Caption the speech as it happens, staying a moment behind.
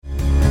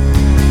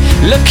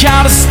Look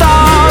how the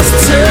stars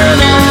turn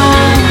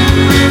on.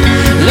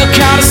 Look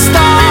how the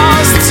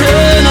stars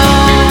turn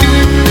on.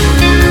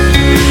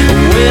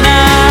 When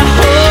I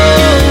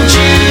hold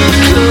you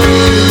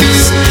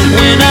close.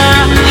 When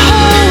I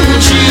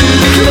hold you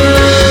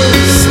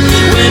close.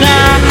 When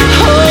I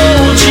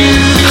hold you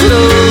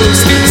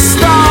close. The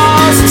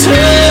stars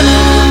turn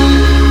on.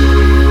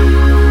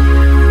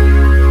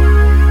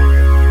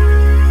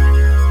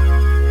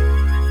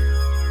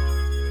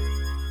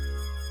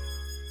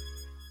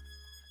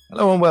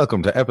 Hello and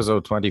welcome to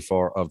episode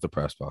 24 of the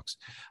Press Box.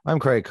 I'm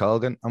Craig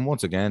Colgan, and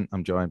once again,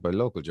 I'm joined by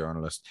local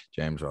journalist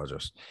James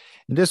Rogers.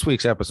 In this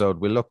week's episode,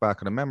 we'll look back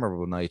at a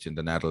memorable night in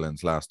the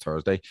Netherlands last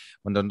Thursday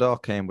when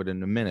Dundalk came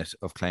within a minute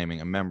of claiming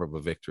a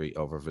memorable victory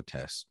over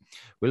Vitesse.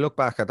 We'll look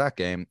back at that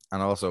game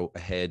and also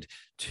ahead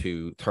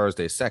to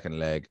Thursday's second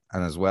leg,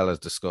 and as well as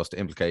discuss the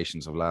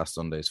implications of last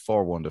Sunday's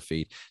 4-1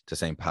 defeat to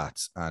St.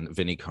 Pat's and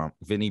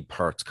Vinny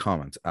Perth's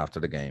comments after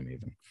the game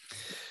even.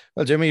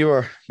 Well, Jimmy, you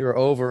were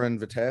over in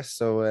Vitesse,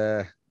 so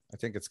I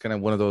think it's kind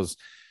of one of those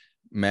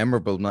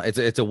memorable nights.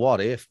 It's a what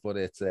if, but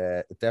it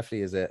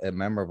definitely is a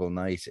memorable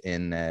night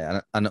in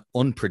an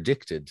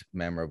unpredicted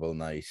memorable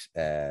night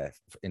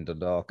in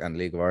Dundalk and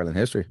League of Ireland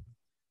history.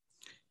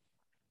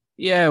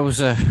 Yeah, it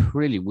was a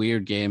really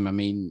weird game. I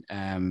mean,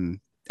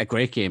 a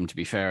great game to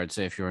be fair, I'd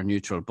say, if you're a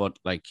neutral. But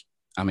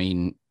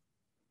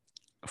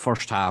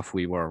first half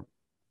we were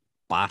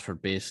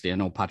battered basically. I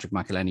know Patrick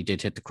McEleney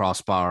did hit the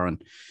crossbar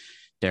and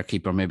their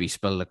keeper maybe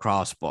spilled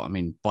across, but I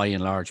mean, by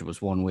and large, it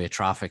was one-way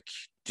traffic.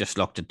 Just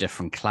looked a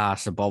different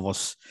class above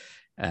us.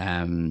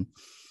 And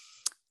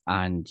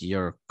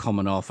you're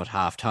coming off at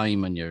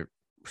half-time and you're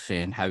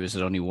saying, how is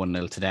it only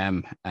 1-0 to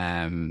them?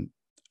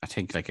 I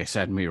think, like I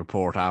said in my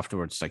report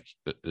afterwards, like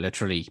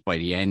literally by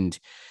the end,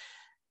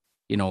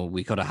 you know,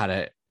 we could have had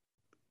a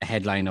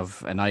headline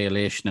of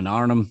annihilation in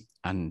Arnhem,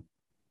 and,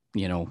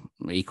 you know,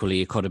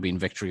 equally it could have been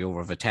victory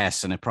over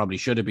Vitesse, and it probably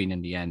should have been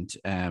in the end.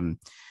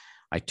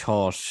 I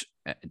thought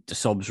the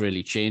subs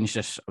really changed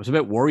it. I was a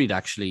bit worried,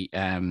 actually.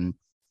 I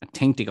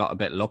think they got a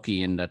bit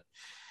lucky in that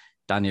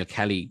Daniel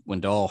Kelly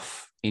went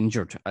off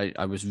injured.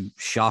 I was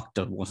shocked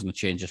that it wasn't a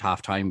change at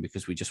halftime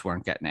because we just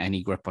weren't getting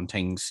any grip on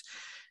things,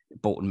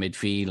 both in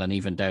midfield and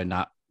even down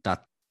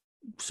that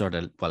sort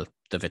of, well,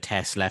 the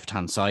Vitesse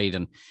left-hand side.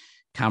 And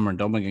Cameron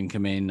Dummigan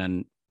came in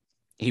and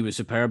he was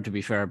superb, to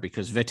be fair,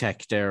 because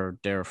Vitek,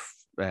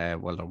 their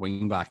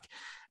wing back,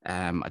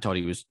 I thought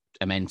he was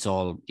immense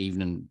all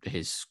evening,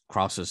 his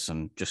crosses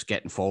and just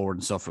getting forward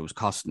and stuff. It was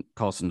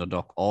costing the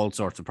Duck all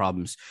sorts of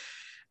problems.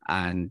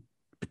 And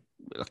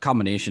a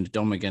combination of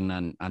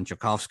Dummigan and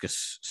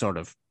Jokovskis sort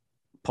of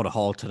put a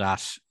halt to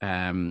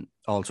that.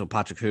 Also,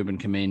 Patrick Hubin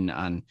came in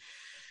and,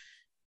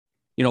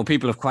 you know,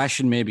 people have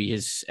questioned maybe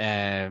his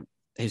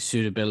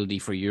suitability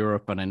for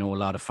Europe. And I know a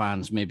lot of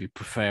fans maybe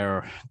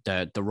prefer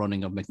the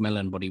running of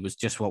McMillan, but he was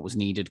just what was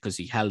needed because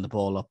he held the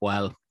ball up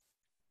well.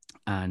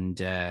 And,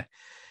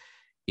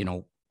 you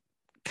know,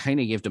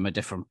 kind of gave them a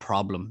different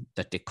problem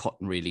that they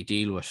couldn't really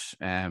deal with.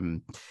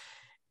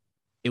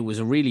 It was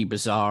a really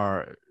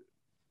bizarre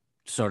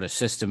sort of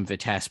system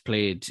Vitesse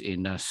played,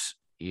 in that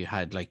you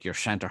had like your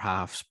centre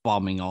halves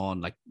bombing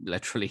on, like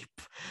literally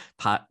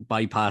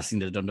bypassing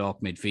the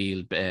Dundalk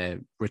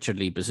midfield. Richard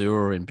Lee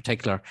Bazur in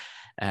particular,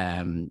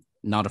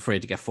 not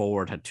afraid to get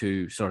forward, had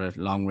two sort of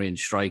long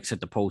range strikes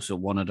at the post of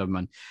one of them,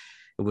 and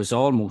it was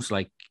almost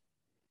like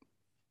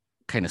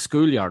kind of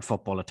schoolyard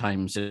football at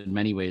times in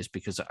many ways,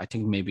 because I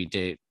think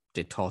maybe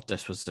they thought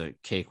this was the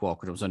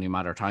cakewalk and it was only a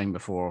matter of time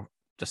before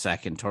the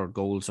second, third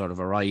goal sort of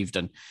arrived.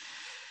 And,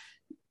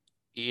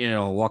 you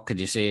know, what could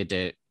you say?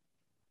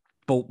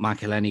 Both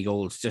McEleney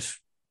goals just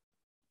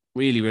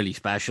really, really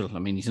special. I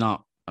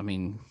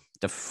mean,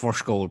 the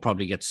first goal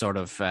probably gets sort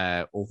of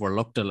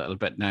overlooked a little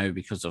bit now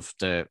because of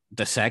the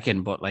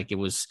second, but like it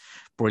was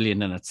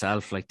brilliant in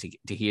itself. Like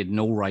he had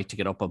no right to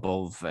get up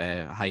above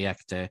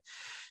Hayek,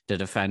 the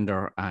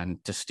defender,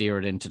 and to steer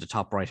it into the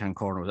top right-hand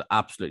corner was an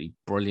absolutely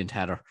brilliant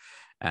header.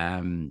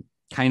 Kind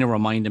of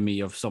reminded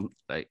me of some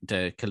like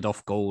the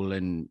Kilduff goal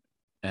in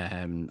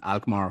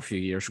Alkmaar a few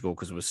years ago,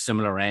 because it was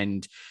similar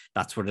end.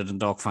 That's where the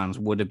Dundalk fans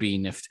would have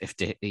been if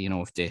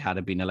they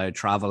had been allowed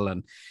travel,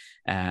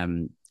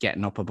 and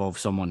getting up above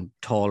someone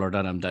taller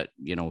than them that,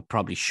 you know,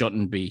 probably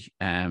shouldn't be.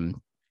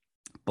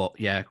 But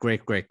yeah,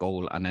 great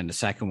goal. And then the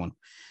second one,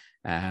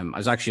 I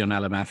was actually on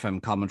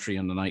LMFM commentary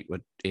on the night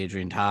with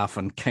Adrian Taff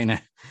and kind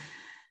of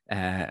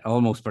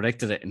almost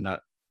predicted it, in that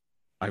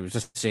I was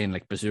just saying,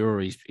 like,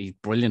 Bazur, he's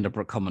brilliant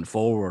at coming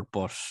forward,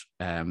 but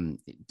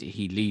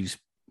he leaves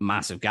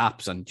massive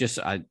gaps. And just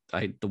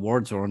the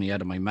words were only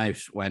out of my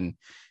mouth when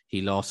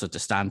he lost it to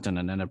Stanton,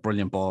 and then a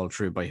brilliant ball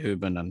through by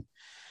Hubin. And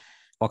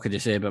what could you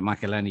say about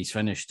McEleney's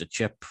finish? The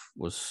chip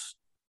was,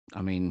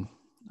 I mean,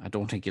 I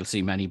don't think you'll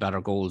see many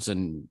better goals,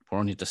 and we're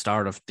only at the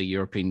start of the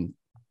European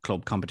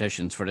club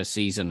competitions for this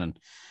season, and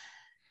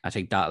I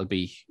think that'll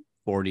be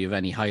worthy of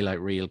any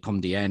highlight reel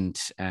come the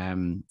end.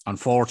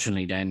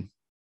 Unfortunately then,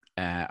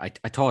 I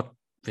thought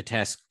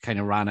Vitesse kind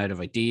of ran out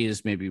of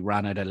ideas, maybe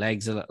ran out of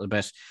legs a little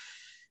bit,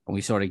 and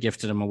we sort of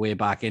gifted them a way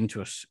back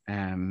into it.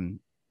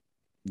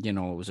 it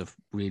was a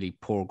really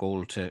poor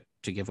goal to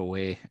give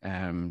away.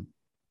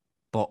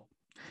 But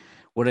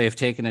would I have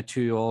taken it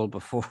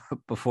 2-2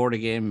 before the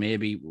game?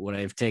 Maybe. Would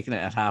I have taken it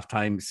at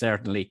halftime?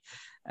 Certainly.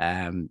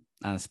 And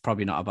it's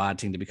probably not a bad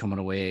thing to be coming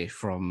away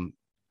from,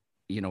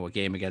 a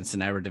game against an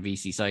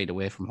Eredivisie side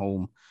away from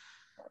home.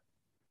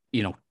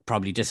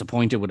 Probably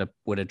disappointed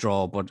with a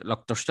draw, but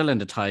look, they're still in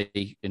the tie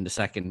in the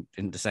second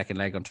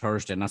leg on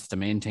Thursday, and that's the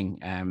main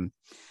thing.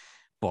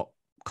 But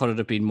could it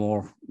have been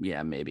more?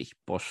 Yeah, maybe.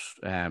 But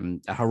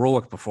a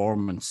heroic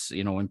performance,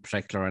 in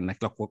particular. And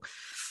look,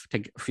 I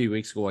think a few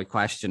weeks ago I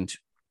questioned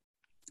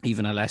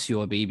even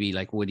Alessio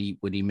Abibi,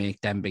 would he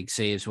make them big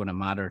saves when it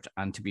mattered?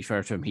 And to be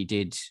fair to him, he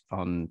did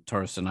on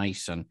Thursday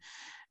night, and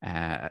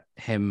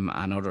him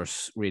and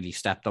others really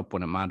stepped up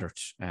when it mattered.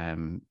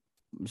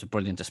 It was a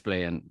brilliant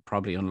display, and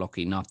probably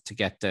unlucky not to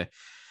get the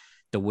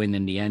win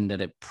in the end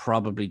that it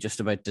probably just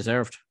about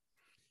deserved.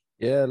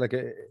 Yeah,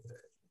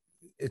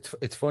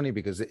 it's funny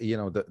because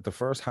the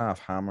first half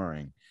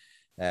hammering,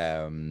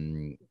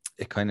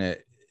 it kind of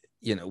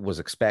was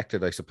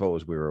expected. I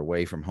suppose we were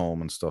away from home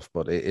and stuff,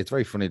 but it's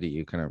very funny that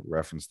you kind of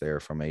referenced their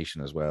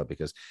formation as well,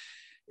 because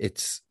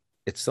it's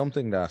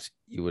something that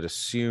you would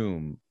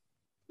assume,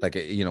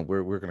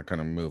 we're going to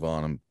kind of move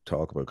on and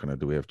talk about kind of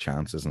do we have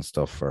chances and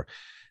stuff for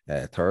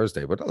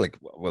Thursday, but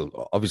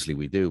well, obviously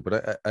we do,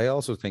 but I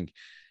also think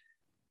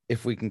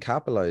if we can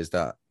capitalize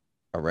that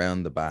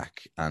around the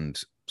back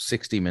and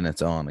 60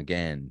 minutes on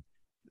again,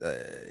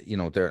 I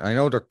know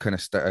they're kind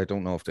of I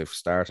don't know if they've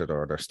started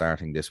or they're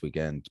starting this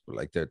weekend,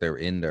 but they're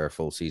in their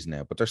full season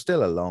now, but they're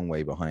still a long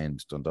way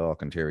behind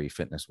Dundalk and Derry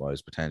fitness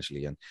wise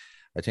potentially. And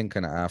I think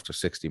kind of after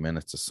 60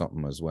 minutes or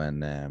something is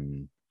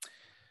when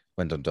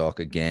Dundalk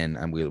again,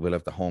 and we'll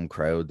have the home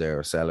crowd there,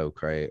 a sellout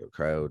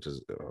crowd,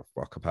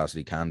 what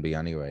capacity can be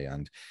anyway.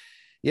 And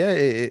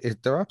yeah,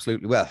 they're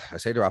absolutely, well, I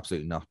say they're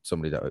absolutely not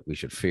somebody that we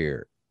should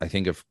fear. I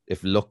think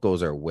if luck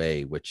goes our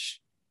way, which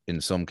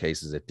in some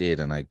cases it did,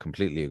 and I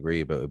completely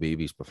agree about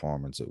Abibi's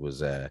performance, it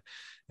was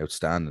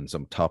outstanding,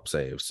 some top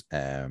saves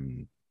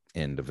in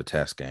the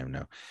Vitesse game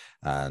now,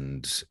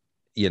 and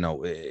you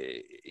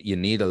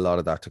need a lot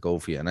of that to go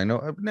for you. And I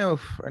know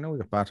we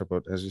got battered,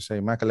 but as you say,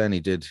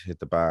 McEleney did hit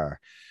the bar.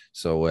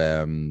 So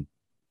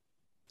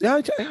yeah,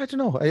 I don't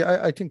know.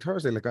 I think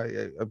Thursday, I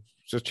was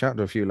just chatting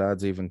to a few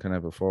lads even kind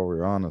of before we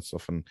were on and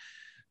stuff, and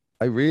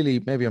I really,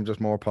 maybe I'm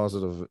just more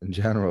positive in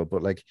general,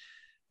 but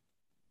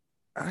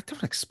I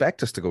don't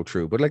expect us to go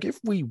through. But if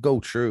we go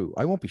through,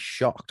 I won't be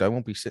shocked. I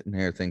won't be sitting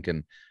here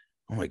thinking,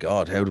 oh my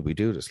God, how did we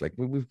do this?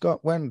 We've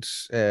got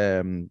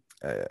I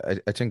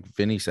think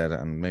Vinny said it,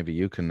 and maybe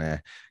you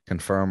can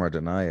confirm or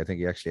deny. I think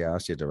he actually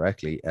asked you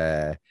directly.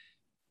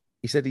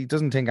 He said he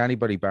doesn't think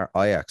anybody bar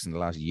Ajax in the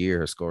last year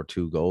has scored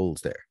 2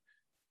 goals there.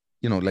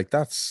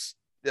 That's,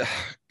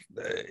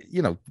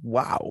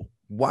 wow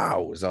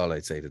is all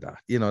I'd say to that.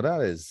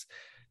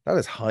 That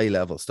is high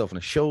level stuff, and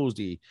it shows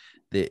the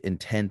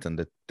intent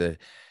and the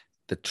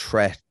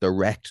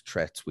direct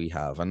threats we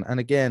have. And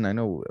again, I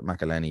know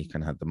McEleney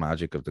kind of had the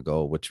magic of the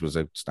goal, which was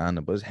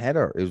outstanding, but his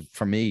header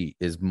for me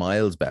is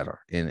miles better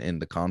in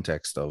the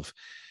context of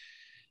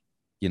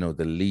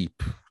the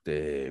leap,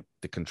 the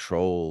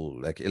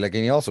control, and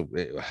he also,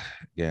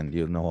 again,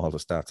 you'll know all the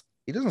stats,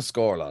 he doesn't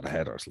score a lot of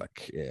headers. I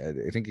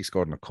think he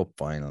scored in a cup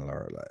final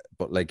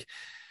but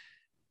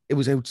it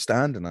was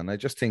outstanding, and I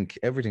just think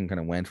everything kind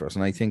of went for us.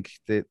 And I think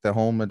the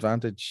home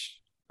advantage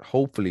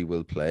hopefully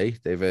will play.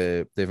 They've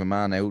a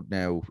man out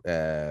now.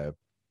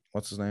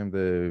 What's his name?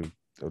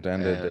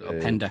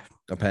 Openda.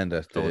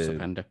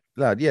 Openda.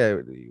 Lad, yeah,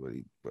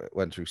 he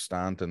went through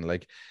Stanton.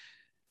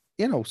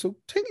 So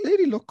think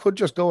Lady Luck could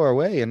just go our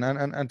way.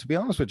 And to be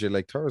honest with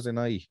you, Thursday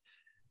night,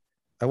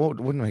 I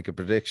wouldn't make a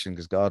prediction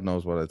because God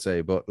knows what I'd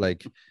say. But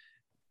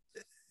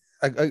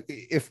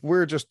if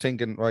we're just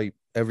thinking, right,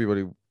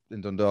 everybody in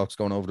Dundalk's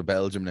going over to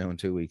Belgium now in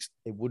 2 weeks,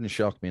 it wouldn't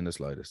shock me in the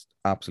slightest.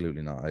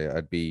 Absolutely not.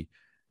 I'd be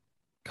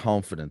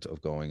confident of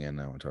going in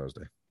now on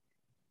Thursday.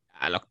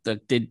 Look, they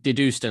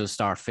do still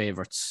start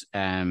favourites.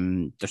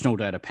 There's no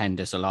doubt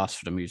Appendis a loss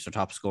for them. He was their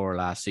top scorer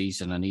last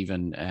season, and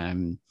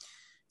even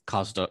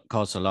caused a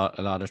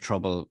lot of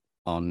trouble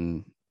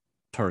on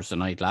Thursday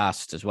night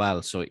last as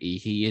well. So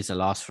he is a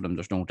loss for them.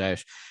 There's no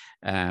doubt.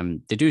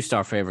 They do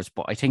start favourites,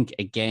 but I think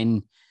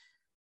again,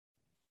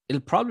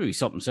 it'll probably be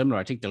something similar.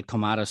 I think they'll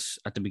come at us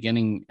at the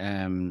beginning.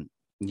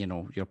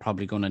 You're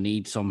probably going to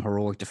need some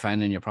heroic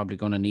defending. You're probably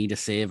going to need a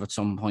save at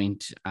some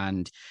point.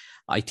 And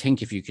I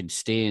think if you could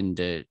stay in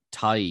the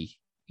tie,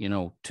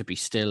 to be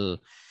still,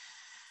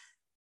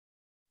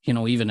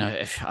 even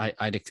if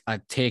I'd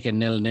take a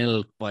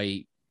 0-0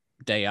 by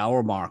the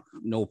hour mark,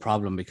 no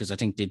problem, because I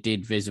think they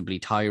did visibly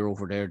tire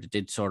over there. They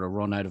did sort of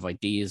run out of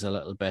ideas a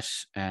little bit.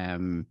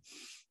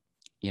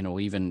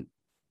 Even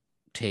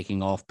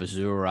taking off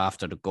Bazur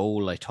after the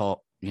goal, I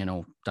thought,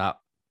 that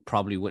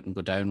probably wouldn't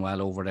go down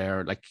well over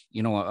there.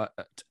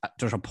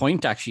 There's a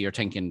point actually you're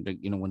thinking,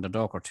 when the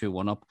Dundalk are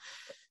 2-1 up,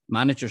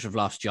 managers have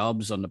lost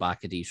jobs on the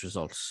back of these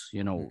results,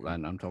 and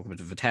I'm talking about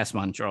the Vitesse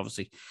manager,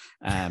 obviously.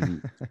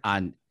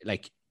 And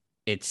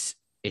it's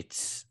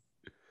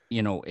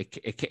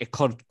it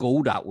could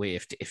go that way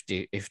if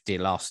they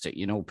lost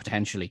it,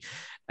 potentially.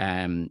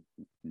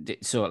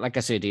 So like I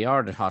say, they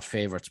are the hot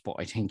favourites, but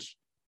I think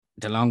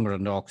the longer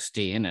Dundalk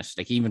stay in it,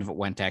 like even if it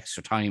went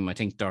extra time, I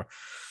think their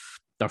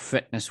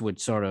fitness would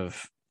sort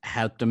of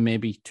help them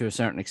maybe to a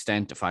certain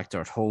extent. The fact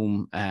they're at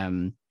home,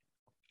 I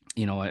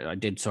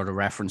did sort of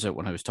reference it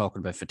when I was talking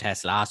about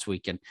Vitesse last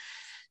week, and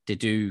they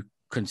do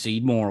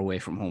concede more away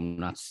from home.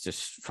 That's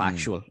just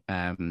factual.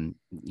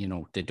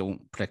 They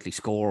don't particularly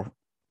score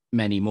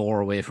many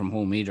more away from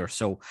home either.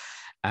 So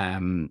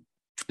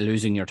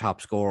losing your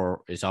top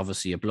scorer is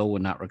obviously a blow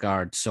in that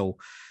regard. So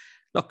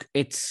look,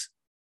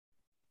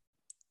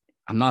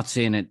 I'm not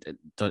saying it,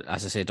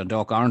 as I say,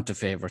 Dundalk aren't the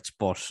favourites,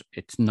 but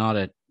it's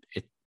not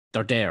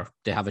they're there.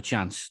 They have a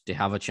chance.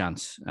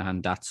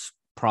 And that's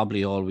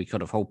probably all we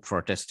could have hoped for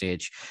at this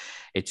stage.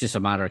 It's just a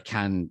matter of,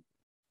 can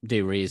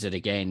they raise it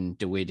again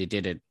the way they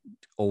did it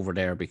over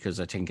there? Because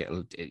I think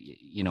it'll,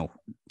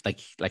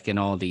 like in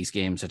all these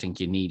games, I think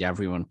you need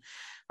everyone,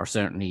 or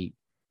certainly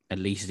at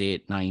least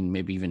 8, 9,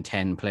 maybe even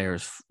 10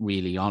 players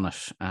really on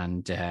it.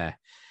 And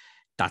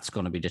that's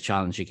going to be the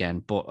challenge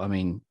again. But I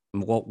mean,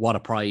 what a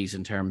prize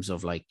in terms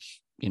of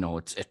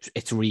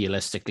it's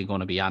realistically going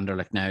to be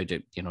Anderlecht now.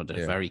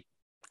 Very,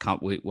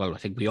 well, I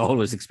think we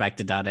always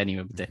expected that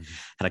anyway, but they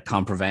had a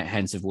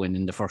comprehensive win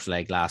in the first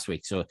leg last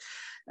week. So,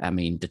 I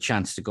mean, the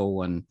chance to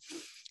go and,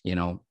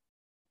 the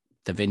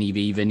Vinny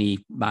v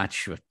Vinny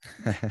match with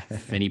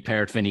Vinny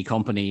Perth, Vinny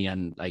Company,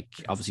 and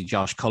obviously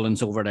Josh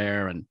Cullen's over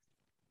there, and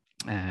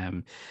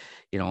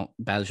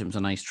Belgium's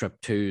a nice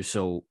trip too.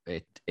 So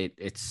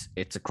it's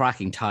a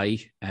cracking tie,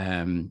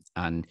 and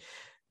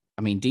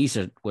I mean, these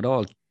are, with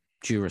all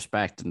due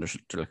respect, and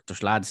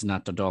there's lads in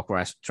that Dundalk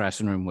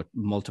dressing room with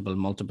multiple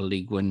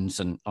league wins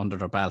and under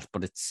their belt,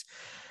 but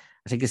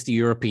I think it's the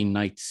European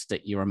nights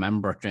that you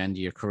remember at the end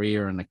of your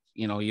career. And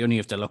you only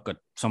have to look at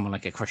someone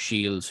like a Chris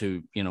Shields,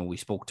 who we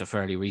spoke to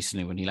fairly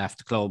recently when he left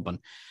the club, and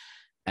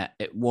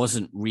it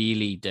wasn't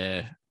really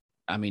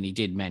he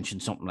did mention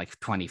something like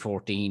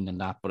 2014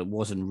 and that, but it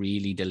wasn't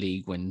really the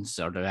league wins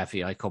or the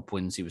FAI Cup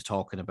wins he was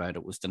talking about.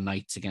 It was the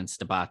nights against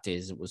the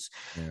Bates. It was,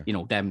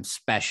 them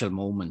special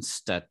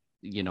moments that,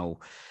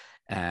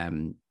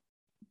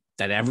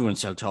 that everyone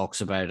still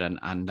talks about.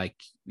 And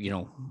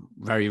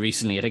very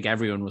recently, I think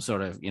everyone was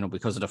sort of,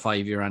 because of the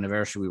 5-year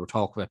anniversary, we were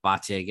talking about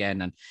Batte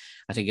again. And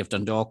I think if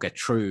Dundalk get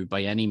through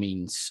by any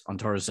means on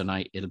Thursday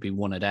night, it'll be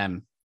one of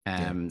them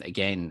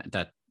again,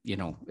 that,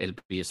 it'll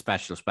be a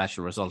special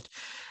result,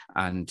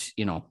 and,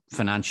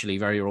 financially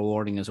very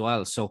rewarding as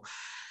well. So,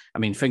 I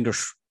mean,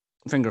 fingers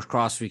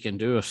crossed we can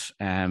do it.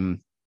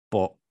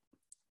 But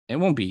it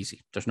won't be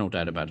easy. There's no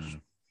doubt about it.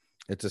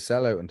 It's a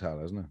sellout in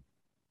Tallaght, isn't it?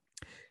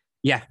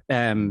 Yeah.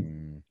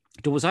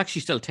 There was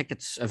actually still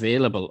tickets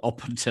available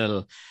up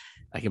until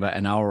about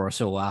an hour or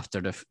so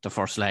after the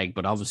first leg,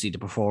 but obviously the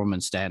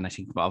performance then, I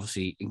think,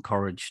 obviously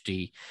encouraged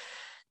the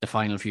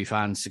final few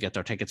fans to get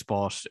their tickets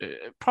bought.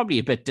 Probably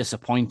a bit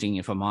disappointing,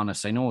 if I'm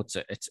honest. I know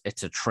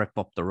it's a trip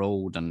up the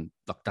road, and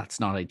look, that's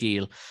not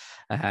ideal.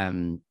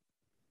 But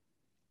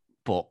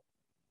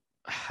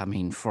I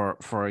mean,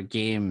 for a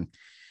game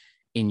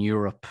in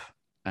Europe,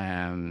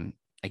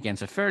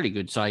 against a fairly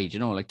good side,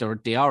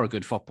 they are a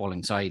good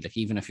footballing side. Like,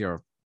 even if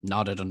you're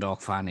not a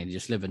Dundalk fan and you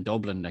just live in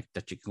Dublin,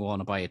 that you can go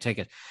on and buy a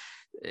ticket,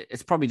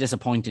 it's probably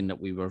disappointing that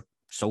we were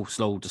so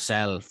slow to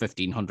sell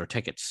 1,500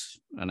 tickets.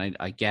 And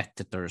I get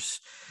that there's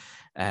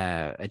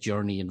a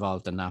journey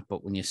involved in that,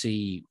 but when you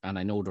see, and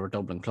I know they're a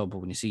Dublin club, but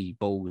when you see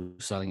Bow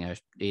selling out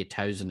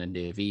 8,000 in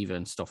the Aviva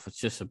and stuff, it's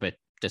just a bit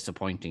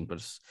disappointing.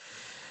 But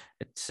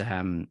it's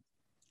I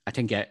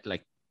think,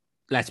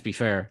 let's be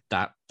fair,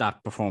 that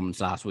performance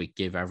last week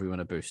gave everyone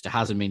a boost. It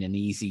hasn't been an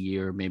easy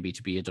year maybe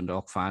to be a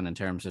Dundalk fan, in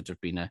terms of there's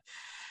been a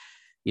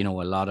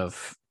lot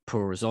of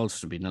poor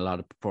results, there's been a lot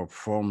of poor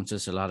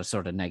performances, a lot of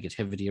sort of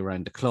negativity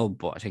around the club,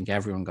 but I think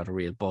everyone got a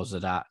real buzz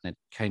of that, and it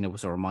kind of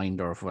was a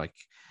reminder of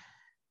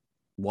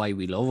why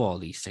we love all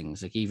these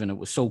things. Even it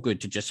was so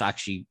good to just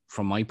actually,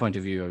 from my point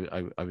of view,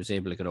 I was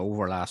able to get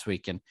over last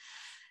week, and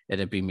it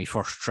had been my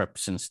first trip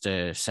since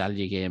the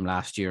Celje game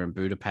last year in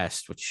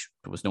Budapest, which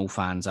there was no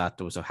fans at.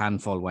 There was a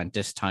handful went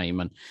this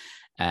time,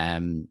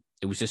 and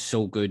it was just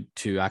so good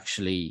to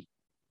actually,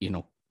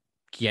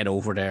 get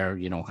over there,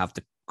 have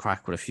the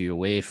crack with a few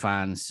away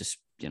fans, just,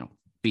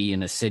 be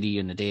in a city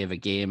in the day of a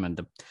game,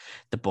 and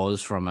the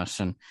buzz from it.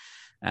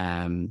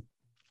 And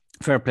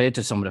fair play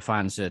to some of the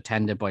fans that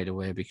attended, by the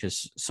way,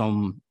 because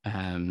some,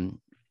 I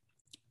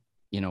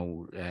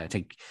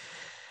think,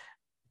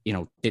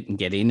 didn't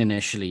get in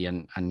initially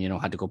and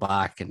had to go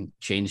back and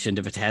change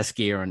into Vitesse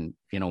gear, and,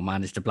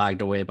 managed to blag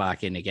their way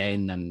back in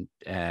again. And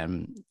I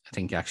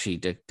think actually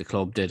the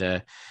club did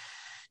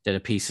a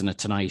piece in it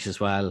tonight as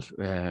well,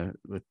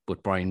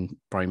 with Brian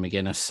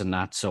McGuinness and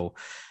that. So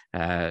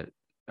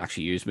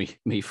actually used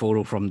me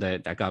photo from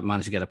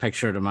managed to get a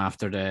picture of them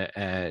after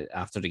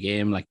the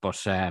game.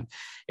 But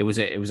it was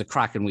a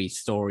cracking wee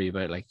story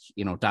about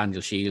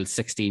Daniel Shields,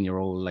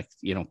 16-year-old,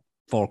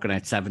 forking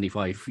out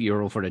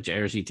 €75 for the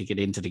jersey to get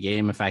into the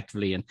game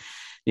effectively. And,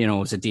 you know,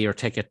 it was a dear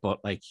ticket, but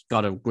like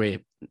got a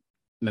great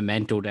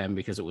memento then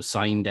because it was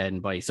signed then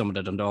by some of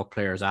the Dundalk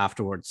players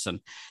afterwards. And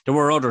there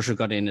were others who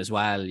got in as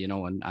well, you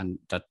know, and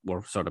that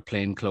were sort of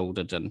plain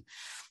clothed, and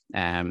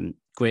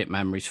great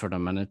memories for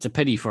them. And it's a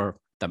pity for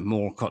the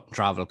more cut and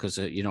travel because,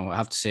 you know, I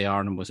have to say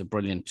Arnhem was a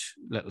brilliant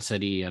little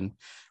city and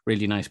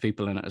really nice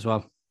people in it as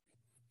well.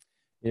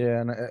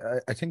 Yeah, and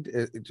I think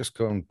just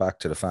going back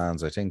to the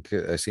fans, I think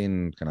I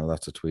seen kind of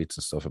lots of tweets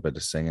and stuff about the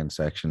singing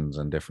sections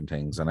and different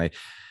things. And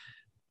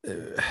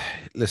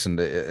listen,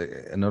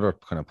 another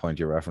kind of point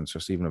you referenced,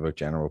 just even about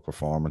general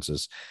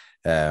performances,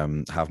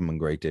 haven't been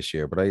great this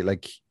year. But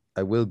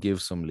I will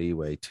give some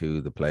leeway to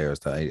the players.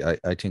 That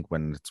I think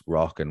when it's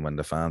rocking, when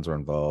the fans are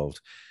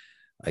involved,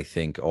 I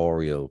think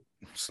Oriel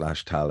 /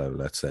 Tallaght,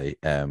 let's say,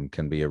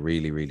 can be a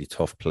really, really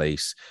tough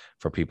place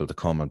for people to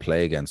come and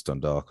play against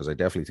Dundalk, because I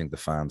definitely think the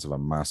fans have a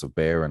massive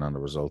bearing on the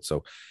result.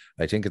 So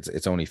I think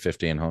it's only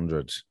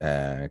 1,500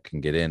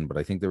 can get in, but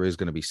I think there is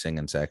going to be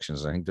singing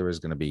sections. I think there is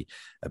going to be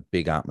a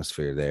big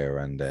atmosphere there.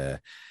 And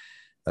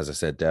as I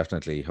said,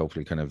 definitely,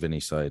 hopefully kind of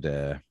Vinny's side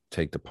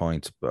take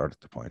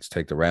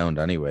the round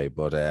anyway.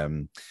 But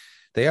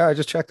they are,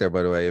 just check there,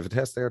 by the way, if it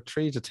has, they're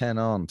 3-10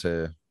 on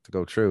to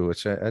go through,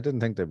 which I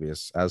didn't think they'd be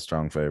as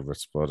strong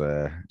favourites, but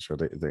sure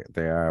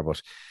they are.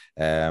 But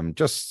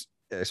just,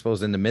 I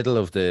suppose, in the middle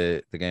of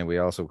the game, we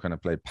also kind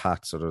of played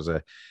Pat, so there was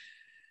a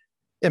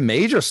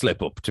major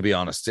slip up, to be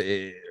honest,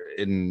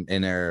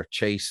 in our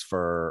chase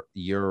for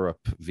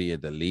Europe via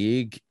the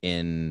league.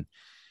 In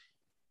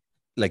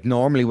like,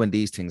 normally when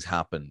these things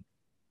happen,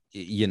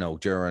 you know,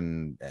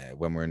 during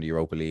when we're in the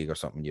Europa League or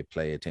something, you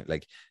play a team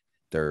like,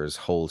 there's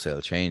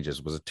wholesale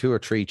changes. Was it 2 or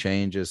 3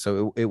 changes?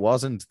 So it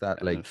wasn't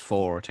that like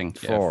 4, I think.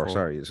 Four.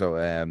 Sorry. So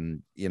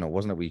you know,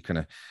 wasn't it we kind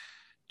of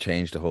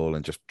changed the whole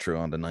and just threw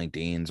on the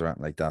 19s or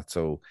anything like that?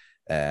 So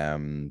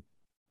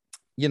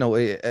you know,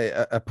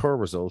 a poor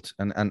result,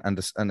 and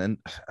a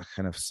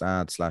kind of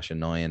sad /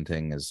 annoying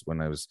thing is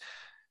when I was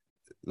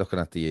looking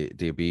at the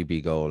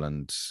Abibi goal,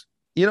 and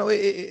you know,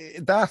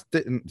 that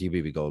didn't, the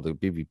Abibi goal, the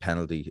Abibi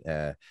penalty.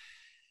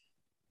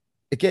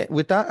 Again,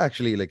 with that,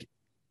 actually, like,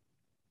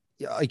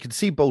 I could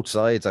see both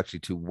sides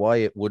actually to why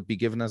it would be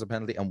given as a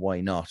penalty and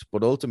why not.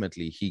 But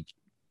ultimately, he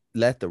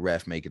let the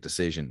ref make a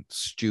decision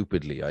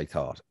stupidly, I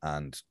thought,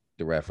 and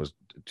the ref was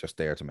just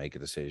there to make a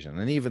decision.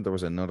 And even there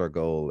was another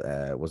goal,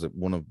 was it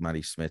one of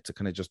Matty Smith's, that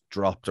kind of just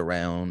dropped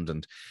around,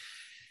 and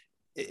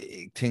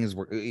things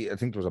were, I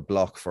think there was a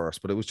block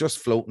first, but it was just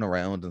floating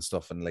around and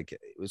stuff, and like, it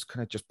was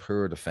kind of just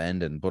poor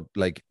defending. But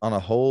like, on a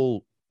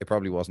whole, it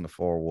probably wasn't a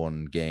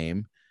 4-1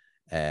 game,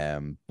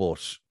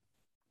 but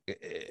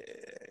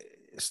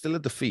still a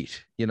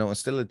defeat, you know, and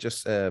still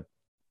just a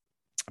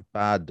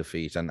bad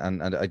defeat.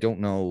 And I don't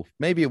know,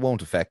 maybe it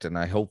won't affect it, and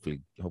I hope to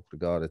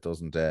God it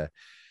doesn't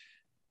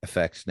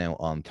affect now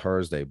on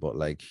Thursday, but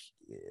like,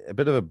 a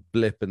bit of a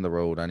blip in the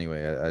road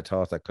anyway. I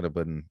thought that could have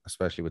been,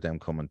 especially with them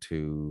coming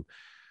to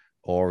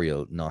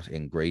Oriel not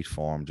in great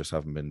form, just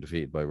having been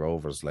defeated by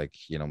Rovers, like,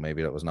 you know,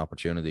 maybe that was an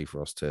opportunity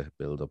for us to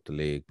build up the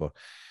league. But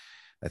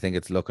I think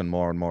it's looking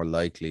more and more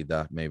likely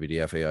that maybe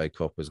the FAI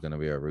Cup is going to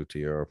be our route to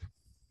Europe.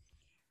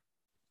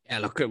 Yeah,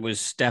 look, it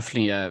was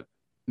definitely a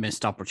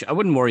missed opportunity. I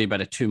wouldn't worry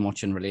about it too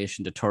much in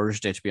relation to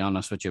Thursday, to be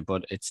honest with you,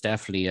 but it's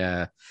definitely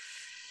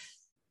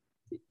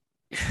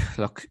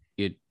look,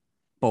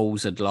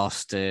 Bows had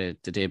lost the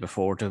day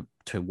before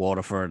to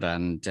Waterford,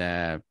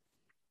 and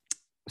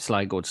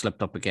Sligo had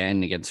slipped up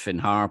again against Finn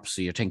Harp.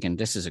 So you're thinking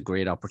this is a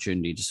great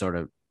opportunity to sort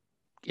of,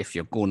 if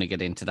you're going to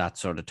get into that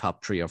sort of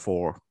top 3 or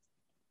 4,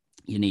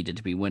 you needed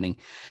to be winning.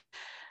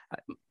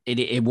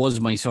 It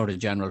was my sort of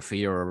general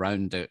fear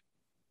around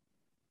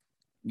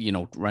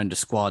around the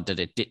squad, that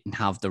it didn't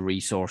have the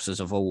resources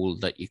of old,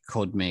 that you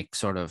could make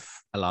sort of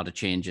a lot of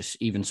changes.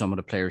 Even some of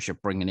the players you're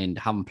bringing in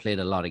haven't played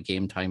a lot of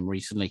game time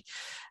recently.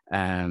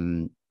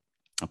 I'm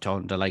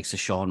talking the likes of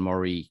Sean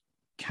Murray,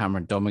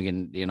 Cameron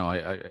Dummigan. You know,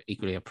 I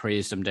equally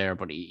praised him there,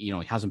 but he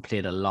hasn't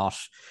played a lot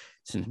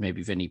since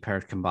maybe Vinny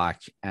Perth came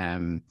back.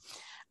 And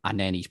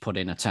then he's put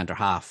in at centre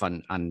half,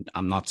 and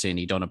I'm not saying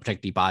he done a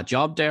particularly bad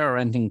job there or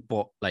anything,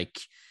 but like,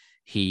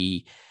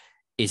 he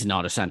is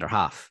not a centre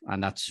half,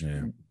 and that's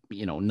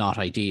not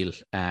ideal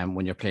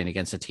when you're playing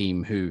against a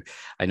team who,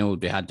 I know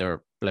they had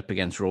their blip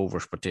against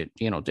Rovers, but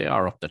they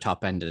are up the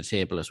top end of the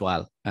table as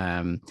well.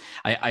 I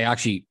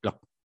actually, look,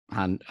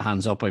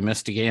 hands up, I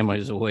missed the game. I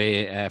was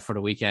away for the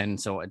weekend,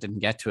 so I didn't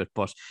get to it.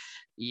 But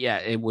yeah,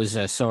 it was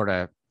a sort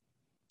of,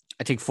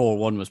 I think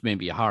 4-1 was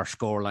maybe a harsh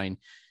scoreline,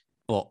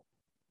 but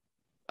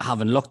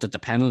having looked at the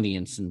penalty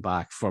incident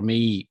back, for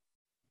me,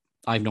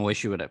 I have no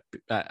issue with it.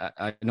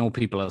 I know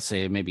people will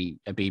say maybe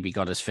Abibi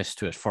got his fist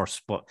to it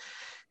first, but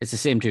it's the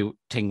same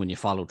thing when you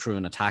follow through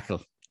in a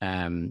tackle.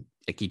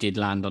 Like, he did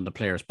land on the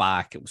player's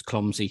back. It was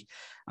clumsy.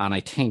 And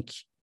I think,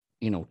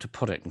 to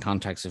put it in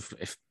context,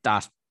 if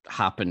that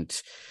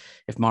happened,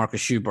 if Marcus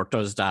Schubert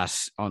does that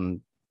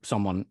on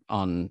someone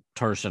on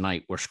Thursday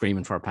night were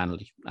screaming for a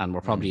penalty and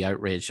were probably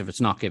outraged if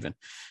it's not given.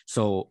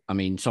 So, I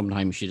mean,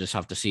 sometimes you just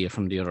have to see it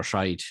from the other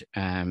side.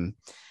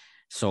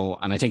 So,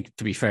 and I think,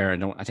 to be fair,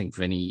 I think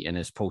Vinny in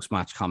his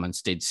post-match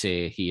comments did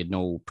say he had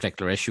no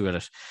particular issue with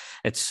it.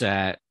 It's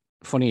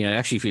funny, I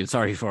actually feel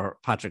sorry for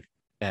Patrick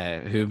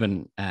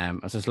Hubin. I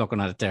was just looking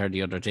at it there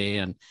the other day,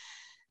 and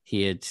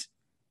he had,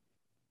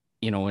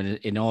 in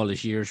all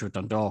his years with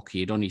Dundalk, he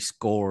had only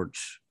scored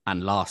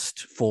and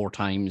lost 4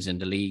 times in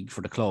the league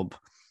for the club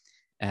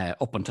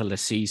up until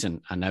this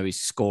season, and now he's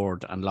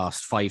scored and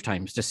lost 5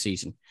 times this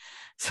season.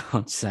 So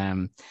it's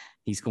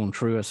he's going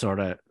through a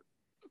sort of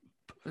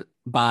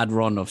bad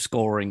run of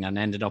scoring and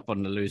ended up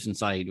on the losing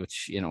side,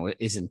 which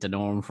isn't the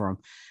norm for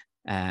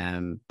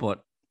him.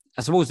 But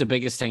I suppose the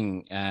biggest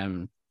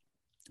thing,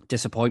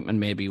 disappointment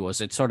maybe,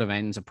 was it sort of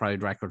ends a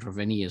proud record for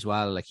Vinny as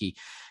well. Like he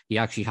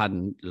actually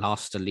hadn't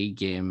lost a league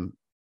game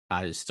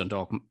as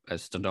Dundalk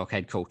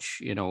head coach,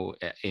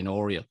 in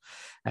Oriel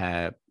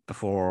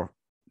before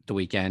the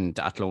weekend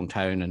at Lone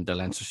Town, and the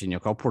Leinster Senior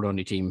Cup were the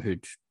only team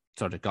who'd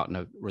sort of gotten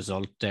a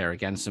result there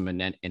against them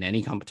in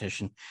any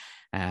competition.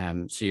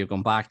 So you're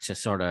going back to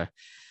sort of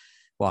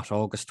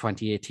August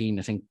 2018.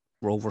 I think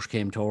Rovers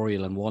came to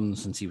Oriel and won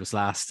since he was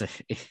last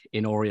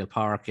in Oriel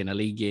Park in a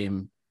league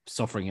game,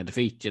 suffering a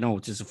defeat,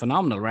 which is a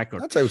phenomenal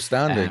record. That's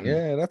outstanding.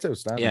 That's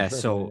outstanding. Yeah.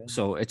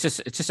 So it's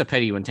just a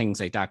pity when things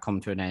like that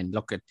come to an end.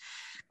 Look, at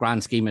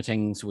grand scheme of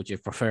things, would you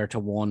prefer to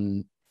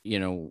won,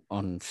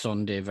 on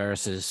Sunday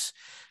versus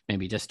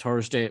maybe this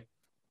Thursday?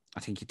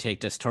 I think you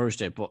take this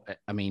Thursday, but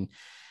I mean,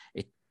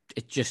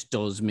 it just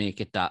does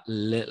make it that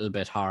little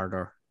bit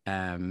harder,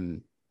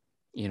 in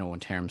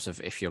terms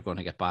of if you're going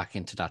to get back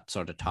into that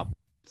sort of top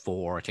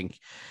 4. I think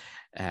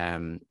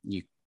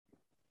you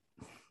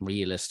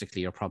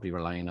realistically are probably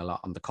relying a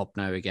lot on the cup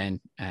now again.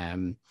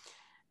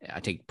 I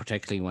think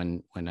particularly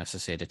when, as I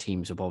say, the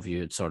teams above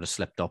you had sort of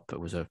slipped up, it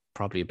was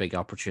probably a big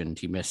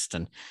opportunity missed.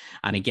 And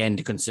again,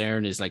 the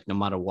concern is, like, no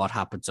matter what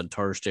happens on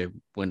Thursday,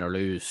 win or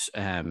lose,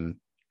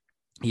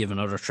 you have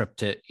another trip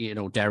to,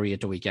 Derry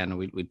at the weekend.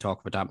 We'll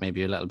talk about that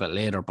maybe a little bit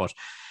later, but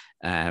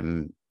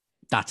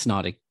that's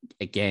not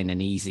again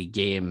an easy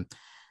game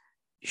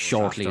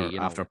shortly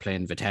after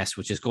playing Vitesse,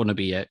 which is going to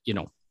be a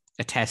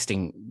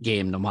testing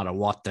game no matter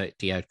what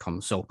the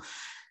outcome. So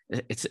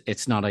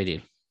it's not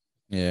ideal.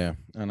 Yeah,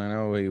 and I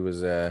know he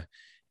was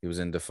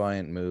in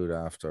defiant mood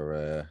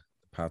after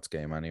Pat's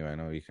game. Anyway, I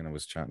know he kind of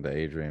was chatting to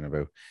Adrian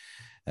about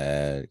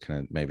kind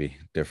of maybe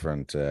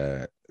different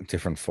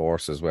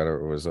forces, whether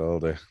it was all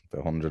the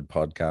 100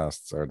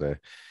 podcasts or the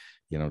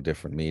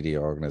different media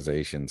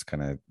organizations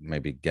kind of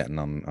maybe getting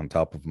on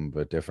top of him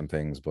about different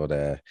things. But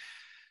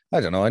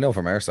I don't know. I know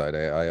from our side,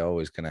 I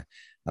always kind of,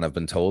 and I've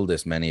been told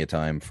this many a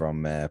time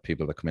from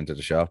people that come into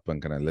the shop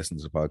and kind of listen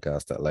to the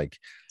podcast, that, like,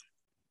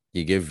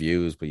 you give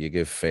views, but you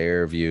give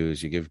fair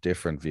views, you give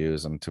different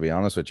views. And to be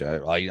honest with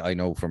you, I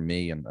know from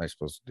me, and I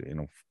suppose,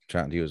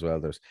 chatting to you as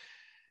well, there's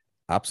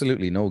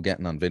absolutely no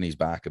getting on Vinny's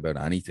back about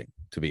anything,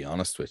 to be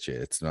honest with you.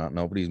 It's not,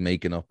 nobody's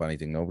making up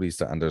anything.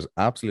 And there's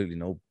absolutely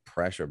no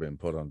pressure being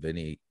put on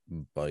Vinny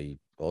by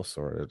us,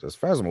 or, as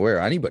far as I'm aware,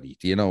 anybody,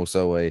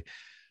 so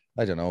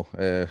I don't know.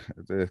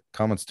 The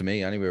comments to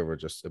me anyway were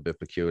just a bit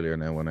peculiar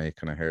now when I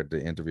kind of heard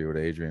the interview with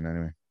Adrian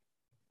anyway.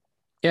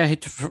 Yeah,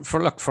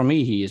 for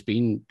me, he has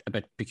been a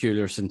bit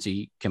peculiar since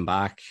he came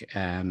back.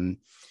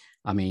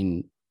 I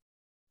mean,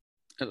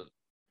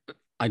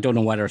 I don't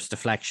know whether it's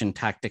deflection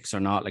tactics or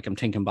not. Like, I'm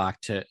thinking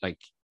back to, like,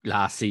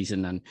 last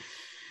season and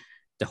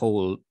the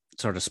whole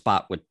sort of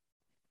spat with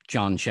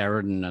John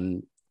Sheridan,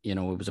 and it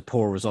was a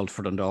poor result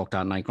for Dundalk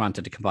that night.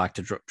 Granted, to come back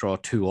to draw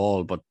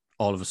 2-2, but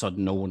all of a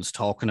sudden no one's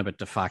talking about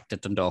the fact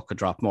that Dundalk could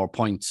drop more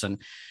points.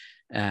 And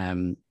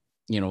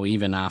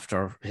even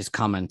after his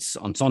comments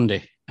on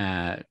Sunday,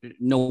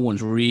 no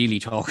one's really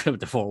talking about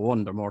the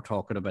 4-1. They're more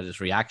talking about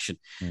his reaction.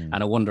 And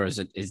I wonder,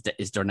 is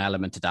there an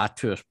element to that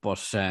to it?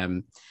 But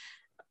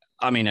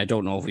I mean, I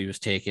don't know if he was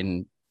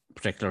taking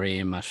particular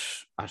aim at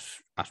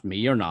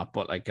me or not.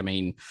 But, like, I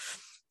mean,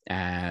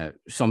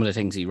 some of the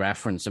things he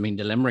referenced, I mean,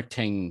 the Limerick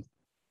thing,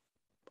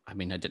 I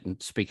mean, I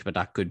didn't speak about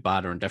that, good,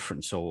 bad, or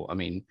indifferent. So, I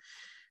mean,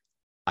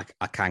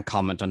 I can't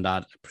comment on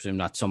that. I presume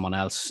that's someone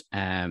else.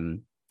 There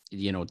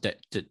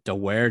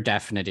were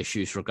definite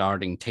issues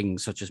regarding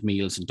things such as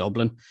meals in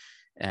Dublin,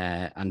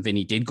 and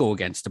Vinny did go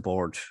against the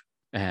board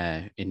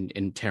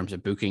in terms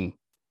of booking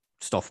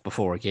stuff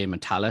before a game in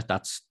Tallaght.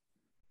 That's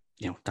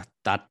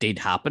that did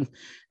happen.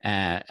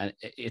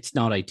 It's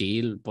not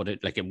ideal, but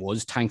it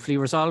was thankfully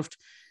resolved.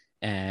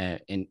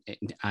 In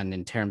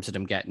terms of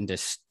them getting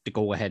the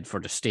go ahead for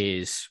the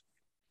stays,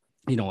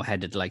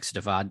 ahead of the likes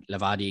of the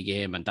Levadia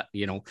game, and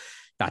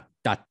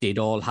that did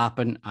all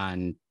happen.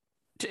 And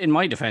in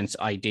my defense,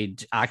 I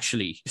did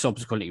actually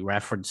subsequently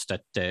reference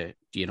that the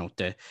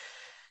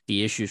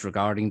issues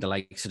regarding the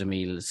likes of the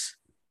meals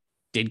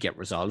did get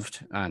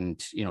resolved, and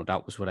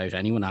that was without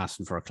anyone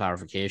asking for a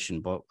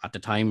clarification. But at the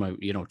time,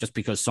 just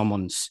because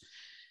someone's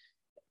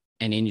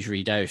an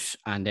injury doubt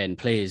and then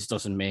plays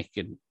doesn't make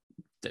it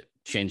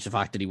change the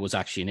fact that he was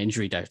actually an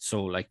injury doubt.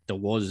 So, like, there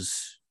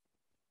was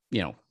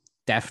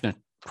definite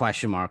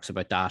question marks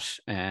about that.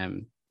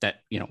 That,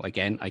 you know,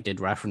 again, I did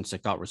reference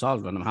it got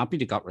resolved, and I'm happy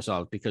it got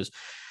resolved because,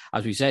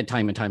 as we said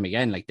time and time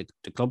again, like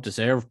the club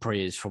deserve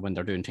praise for when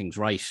they're doing things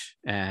right.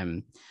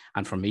 And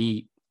for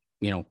me,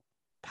 you know,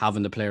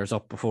 having the players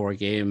up before a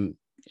game,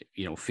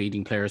 you know,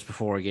 feeding players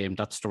before a game,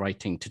 that's the right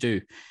thing to do.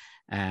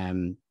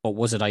 But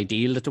was it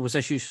ideal that there was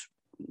issues?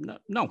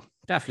 No,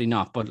 definitely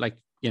not. But like,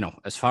 you know,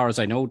 as far as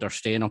I know, they're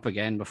staying up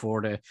again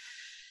before the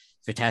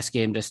Vitesse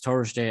game this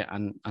Thursday,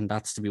 and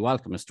that's to be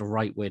welcome. It's the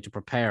right way to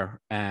prepare.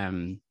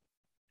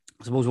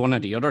 I suppose one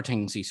of the other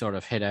things he sort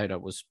of hit out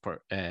at was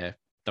that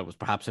was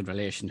perhaps in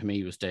relation to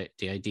me was the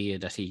idea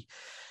that he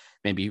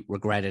maybe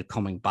regretted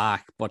coming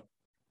back. But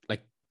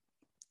like,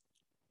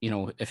 you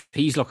know, if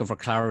he's looking for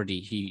clarity,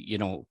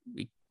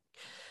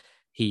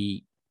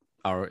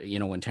 or, you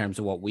know, in terms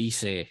of what we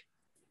say,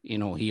 you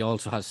know, he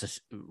also has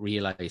to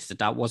realize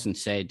that wasn't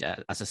said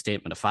as a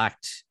statement of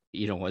fact,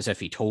 you know, as if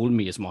he told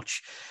me as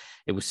much.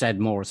 It was said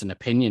more as an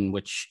opinion,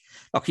 which,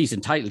 look, he's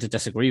entitled to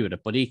disagree with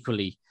it, but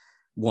equally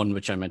one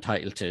which I'm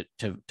entitled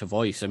to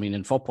voice. I mean,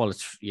 in football,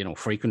 it's, you know,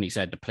 frequently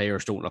said the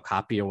players don't look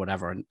happy or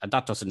whatever, and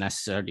that doesn't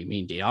necessarily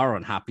mean they are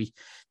unhappy.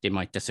 They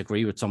might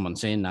disagree with someone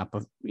saying that,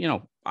 but, you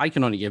know, I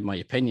can only give my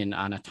opinion,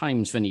 and at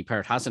times Vinny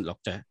Perth hasn't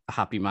looked a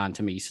happy man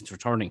to me since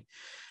returning.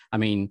 I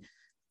mean,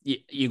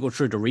 you go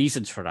through the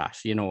reasons for that,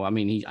 you know. I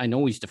mean, I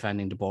know he's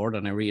defending the board,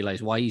 and I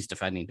realize why he's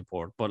defending the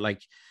board, but,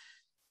 like,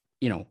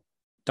 you know,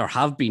 there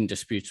have been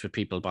disputes with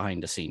people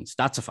behind the scenes.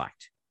 That's a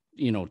fact.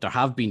 You know, there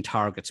have been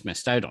targets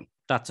missed out on.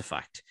 That's a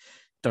fact.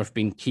 There have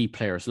been key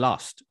players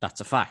lost.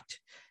 That's a fact.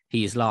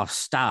 He has lost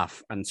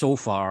staff, and so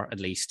far, at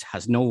least,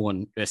 has no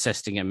one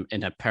assisting him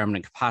in a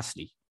permanent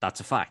capacity. That's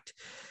a fact.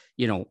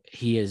 You know,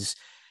 he has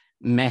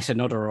met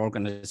another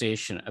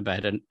organisation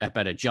about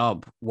a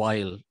job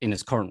while in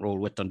his current role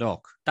with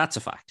Dundalk. That's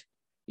a fact.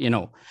 You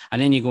know,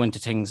 and then you go into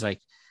things like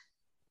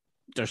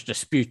there's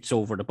disputes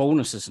over the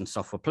bonuses and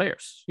stuff with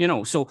players. You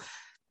know, so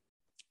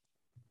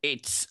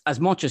it's as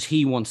much as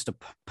he wants to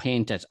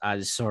paint it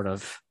as sort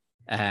of.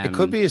 It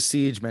could be a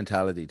siege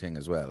mentality thing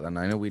as well. And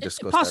I know we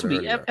discussed possibly,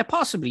 that earlier. It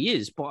possibly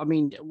is. But I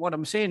mean, what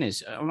I'm saying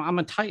is I'm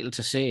entitled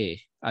to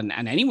say, and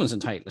anyone's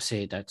entitled to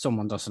say that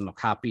someone doesn't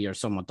look happy or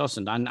someone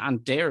doesn't.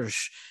 And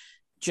there's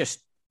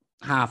just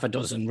half a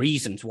dozen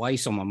reasons why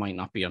someone might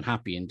not be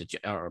unhappy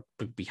or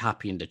be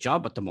happy in the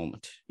job at the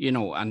moment, you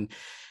know, and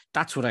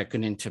that's what I've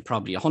gone into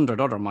probably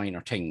 100 other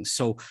minor things.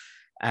 So,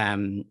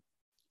 as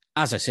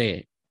I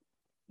say,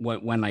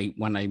 when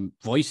I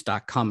voiced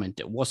that comment,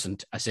 it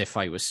wasn't as if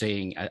I was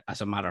saying,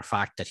 as a matter of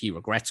fact, that he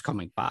regrets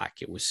coming back.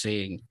 It was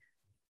saying,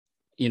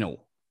 you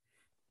know,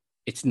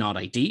 it's not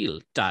ideal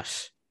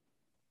that,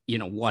 you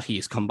know, what he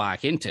has come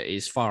back into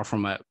is far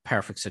from a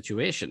perfect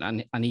situation.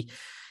 And he,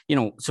 you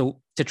know,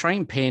 so to try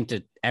and paint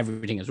it,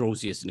 everything as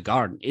rosy as in the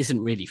garden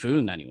isn't really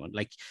fooling anyone.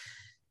 Like,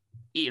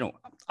 you know,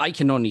 I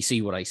can only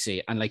see what I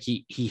say. And like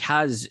he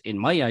has, in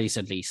my eyes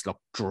at least,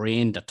 looked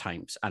drained at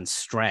times and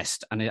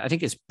stressed. And I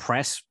think his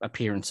press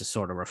appearances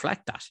sort of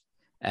reflect that.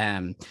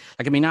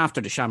 Like, I mean,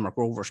 after the Shamrock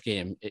Rovers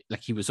game,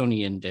 like he was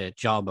only in the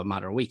job a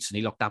matter of weeks and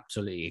he looked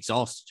absolutely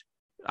exhausted.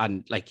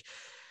 And like,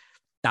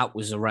 that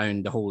was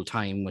around the whole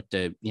time with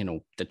the, you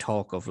know, the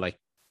talk of like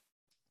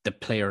the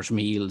players'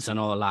 meals and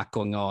all that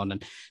going on.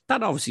 And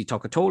that obviously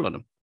took a toll on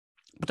him.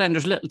 But then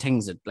there's little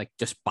things that like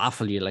just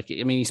baffle you. Like,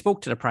 I mean, he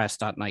spoke to the press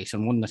that night,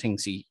 and one of the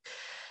things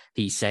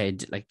he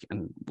said, like,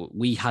 and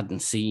we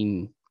hadn't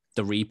seen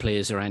the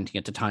replays or anything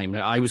at the time.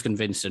 I was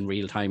convinced in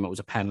real time it was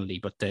a penalty,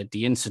 but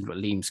the incident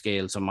with Liam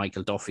Scales and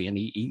Michael Duffy, and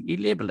he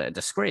labelled it a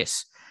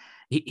disgrace.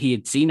 He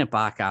had seen it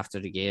back after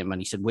the game,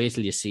 and he said, "Wait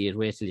till you see it,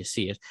 wait till you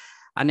see it."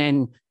 And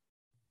then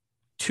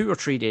 2 or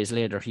 3 days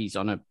later, he's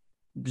on a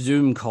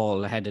Zoom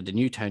call ahead of the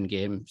Newtown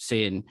game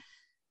saying,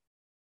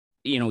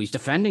 you know, he's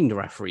defending the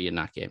referee in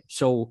that game.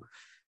 So,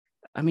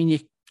 I mean, you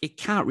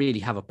can't really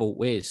have it both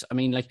ways. I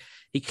mean, like,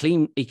 he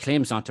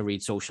claims not to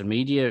read social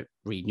media,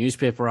 read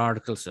newspaper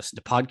articles, listen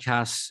to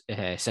podcasts,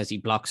 says he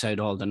blocks out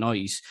all the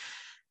noise.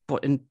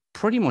 But in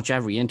pretty much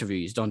every interview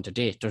he's done to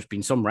date, there's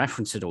been some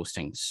reference to those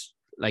things.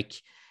 Like,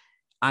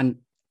 and,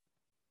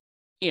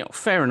 you know,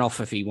 fair enough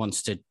if he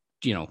wants to,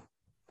 you know,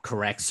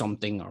 correct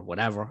something or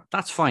whatever,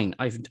 that's fine.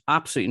 I've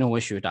absolutely no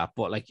issue with that.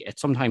 But like,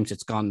 sometimes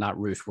it's gone that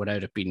route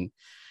without it being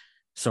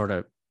sort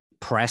of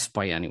pressed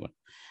by anyone.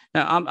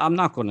 Now, I'm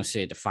not going to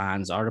say the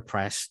fans or the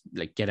press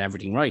like get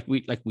everything right.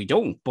 We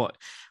don't. But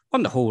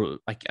on the whole,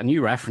 like, and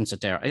you reference it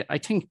there, I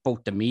think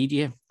both the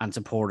media and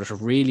supporters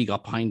have really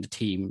got behind the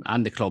team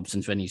and the club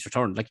since Vinny's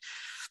returned. Like,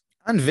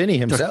 and Vinny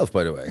himself,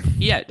 by the way.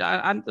 Yeah,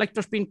 and like,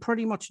 there's been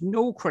pretty much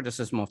no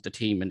criticism of the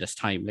team in this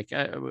time. Like,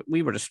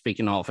 we were just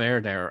speaking off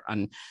air there,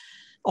 and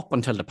up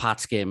until the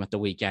Pats game at the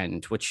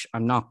weekend, which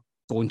I'm not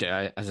going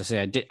to, as I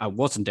say, I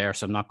wasn't there,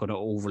 so I'm not going to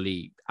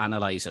overly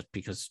analyze it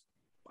because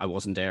I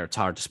wasn't there. It's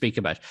hard to speak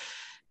about.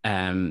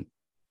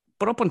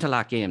 But up until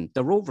that game,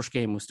 the Rovers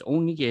game was the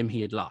only game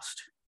he had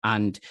lost.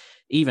 And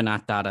even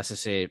at that, as I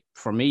say,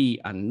 for me,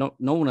 and no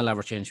one will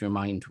ever change my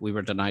mind, we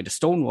were denied a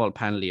stonewall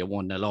penalty at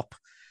 1-0 up.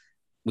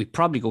 We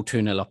probably go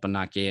 2-0 up in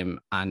that game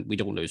and we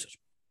don't lose it.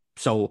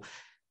 So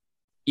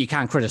you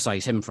can't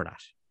criticize him for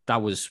that.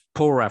 That was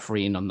poor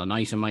refereeing on the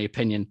night, in my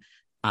opinion.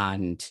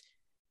 And,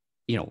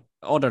 you know,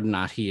 other than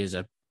that, he is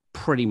a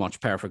pretty much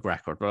perfect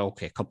record. Well,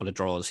 okay, a couple of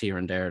draws here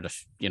and there that,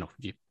 you know,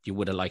 you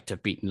would have liked to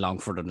have beaten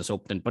Longford in his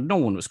opening, but no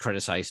one was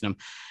criticizing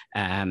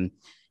him.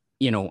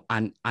 You know,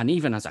 and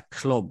even as a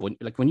club,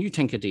 when you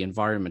think of the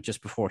environment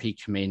just before he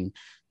came in,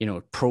 you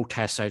know,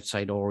 protests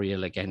outside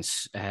Oriel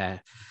against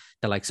the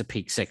likes of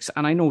Peak Six,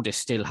 and I know they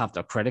still have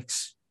their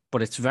critics,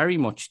 but it's very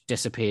much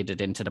dissipated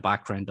into the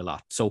background a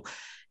lot. So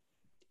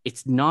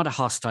it's not a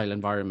hostile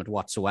environment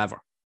whatsoever.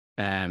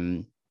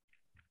 You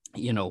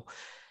know,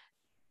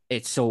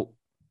 it's so,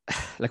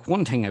 like,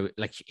 one thing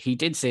he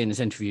did say in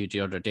his interview the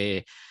other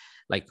day,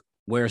 like,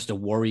 where's the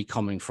worry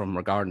coming from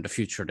regarding the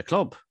future of the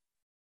club?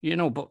 You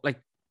know, but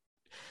like,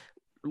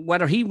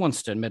 whether he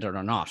wants to admit it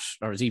or not,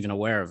 or is even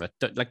aware of it,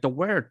 there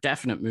were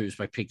definite moves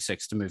by Peak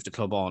Six to move the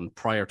club on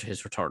prior to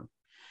his return.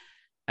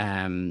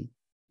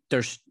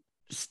 There's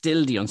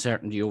still the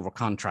uncertainty over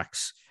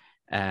contracts.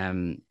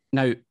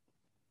 Now,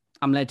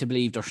 I'm led to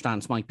believe their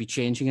stance might be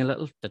changing a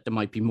little, that they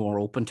might be more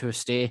open to a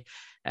stay,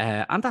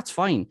 and that's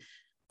fine.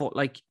 But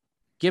like,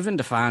 giving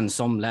the fans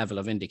some level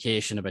of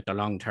indication about their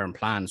long-term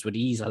plans would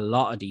ease a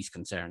lot of these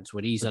concerns.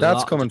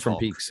 That's coming from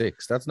Peak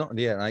Six. That's not,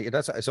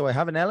 so I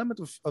have an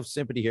element of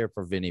sympathy here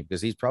for Vinny,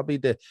 because he's probably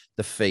the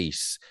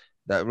face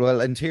that,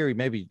 well, in theory,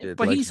 maybe.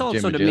 But he's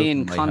also the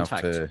main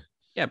contact.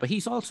 Yeah, but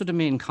he's also the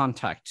main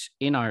contact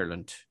in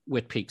Ireland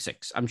with Peak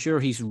Six. I'm sure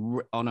he's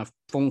on a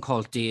phone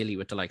call daily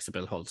with the likes of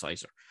Bill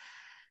Holsizer.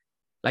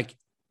 Like,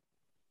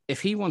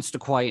 if he wants to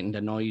quieten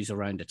the noise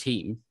around the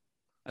team,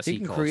 as he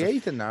can calls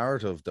create it, a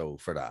narrative though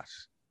for that.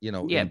 You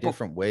know, yeah, in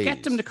different ways.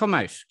 Get them to come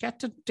out. Get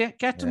them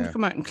to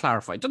come out and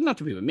clarify. It doesn't have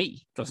to be with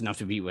me. It doesn't have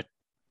to be with,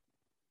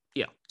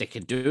 yeah, they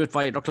can do it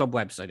via their club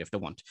website if they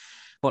want.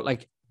 But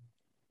like,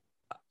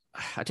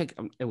 I think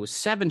it was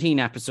 17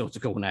 episodes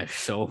ago now.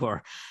 So,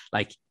 or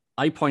like,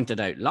 I pointed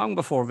out long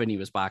before Vinny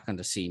was back on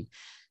the scene,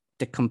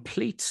 the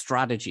complete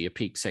strategy of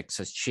Peak Six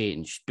has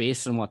changed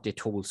based on what they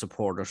told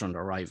supporters on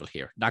their arrival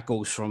here. That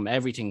goes from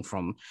everything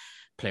from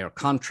player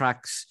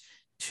contracts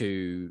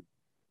to,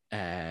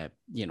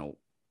 you know,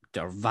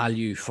 their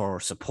value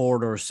for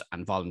supporters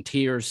and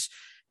volunteers,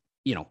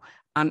 you know.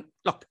 And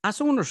look,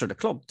 as owners of the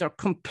club, they're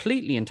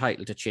completely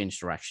entitled to change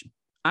direction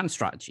and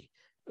strategy,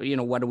 you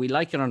know, whether we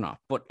like it or not.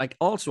 But like,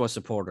 also as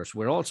supporters,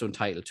 we're also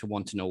entitled to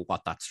want to know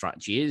what that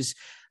strategy is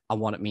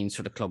and what it means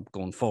for the club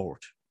going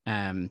forward.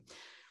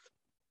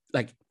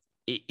 Like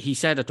he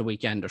said at the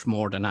weekend, there's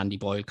more than Andy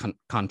Boyle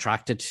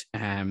contracted,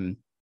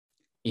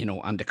 you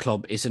know, and the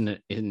club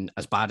isn't in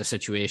as bad a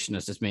situation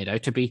as it's made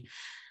out to be.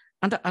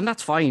 And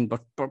that's fine,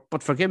 but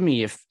forgive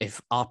me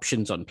if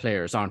options on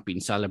players aren't being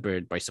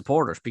celebrated by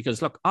supporters,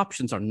 because look,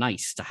 options are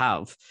nice to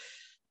have,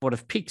 but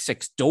if Peak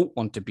Six don't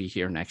want to be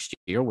here next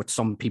year, which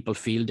some people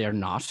feel they're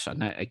not,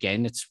 and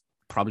again, it's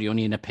probably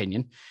only an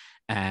opinion,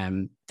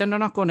 then they're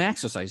not going to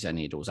exercise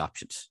any of those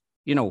options,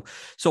 you know.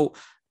 So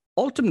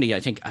ultimately,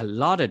 I think a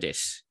lot of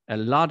this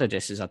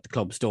is at the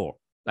club's door.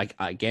 Like,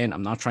 again,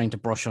 I'm not trying to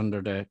brush under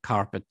the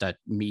carpet that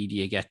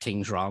media get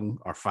things wrong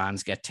or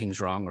fans get things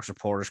wrong or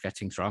supporters get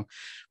things wrong.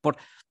 But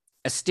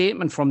a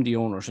statement from the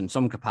owners in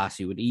some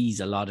capacity would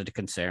ease a lot of the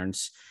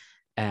concerns.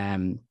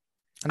 And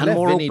let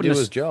more Vinny openness, do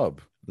his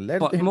job.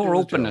 But more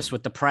openness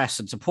with the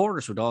press and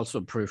supporters would also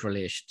improve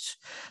relations.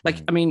 Like,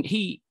 I mean,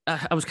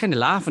 I was kind of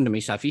laughing to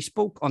myself. He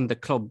spoke on the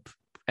club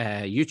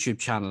YouTube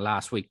channel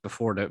last week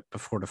before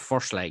the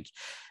first leg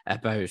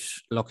about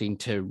looking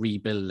to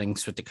rebuild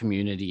links with the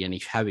community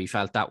and how he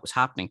felt that was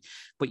happening.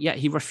 But yet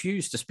he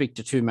refused to speak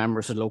to two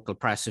members of local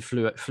press who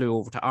flew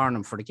over to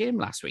Arnhem for the game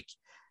last week,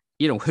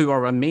 you know, who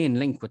are a main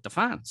link with the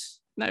fans.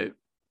 Now,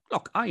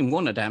 look, I'm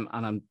one of them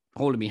and I'm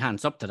holding my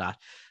hands up to that.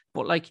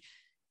 But like,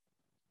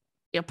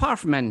 apart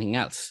from anything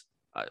else,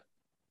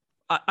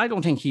 I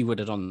don't think he would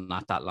have done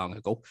that long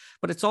ago.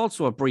 But it's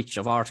also a breach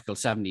of Article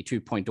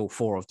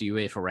 72.04 of the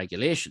UEFA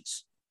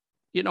regulations.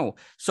 You know,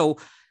 so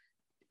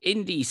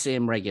in these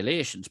same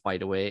regulations, by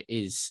the way,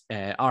 is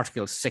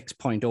Article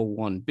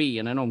 6.01b,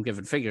 and I know I'm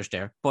giving figures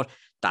there, but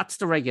that's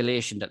the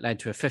regulation that led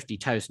to a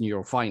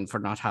 €50,000 fine for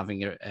not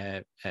having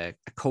a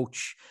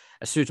coach,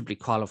 a suitably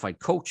qualified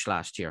coach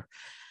last year.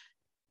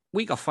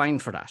 We got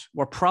fined for that.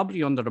 We're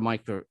probably under the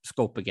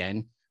microscope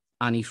again.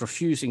 And he's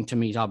refusing to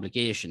meet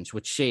obligations,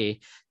 which say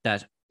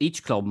that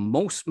each club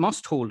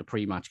must hold a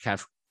pre-match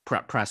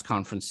press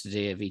conference the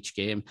day of each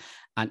game,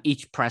 and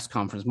each press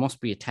conference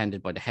must be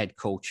attended by the head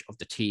coach of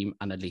the team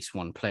and at least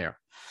one player.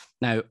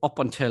 Now, up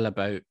until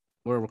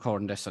we're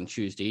recording this on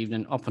Tuesday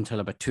evening, up until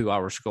about 2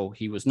 hours ago,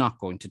 he was not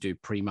going to do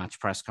pre-match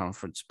press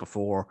conference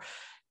before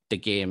the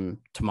game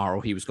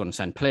tomorrow. He was going to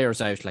send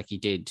players out like he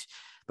did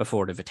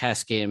before the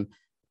Vitesse game,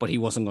 but he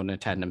wasn't going to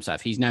attend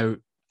himself. He's now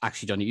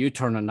actually done a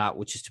U-turn on that,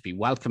 which is to be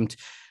welcomed.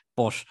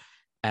 But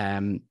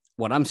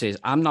what I'm saying is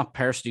I'm not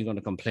personally going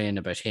to complain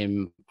about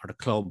him or the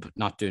club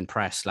not doing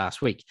press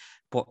last week,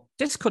 but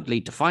this could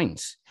lead to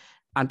fines.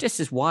 And this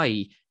is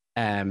why,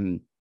 you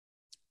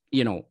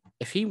know,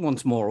 if he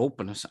wants more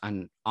openness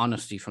and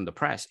honesty from the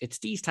press, it's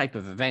these type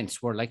of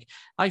events where, like,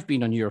 I've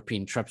been on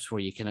European trips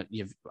where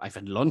I've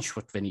had lunch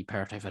with Vinny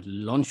Perth, I've had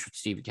lunch with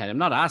Stephen Kenny. I'm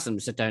not asking him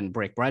to sit down and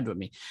break bread with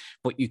me,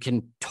 but you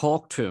can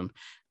talk to him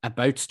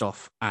about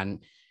stuff, and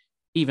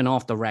even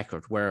off the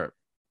record where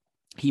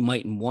he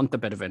mightn't want a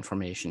bit of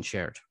information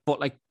shared.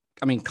 But, like,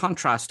 I mean,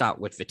 contrast that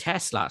with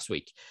Vitesse last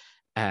week.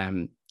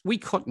 We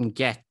couldn't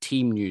get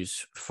team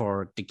news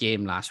for the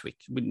game last week.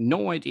 We had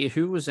no idea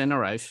who was in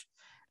or out.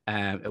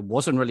 It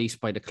wasn't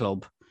released by the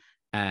club.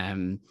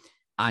 And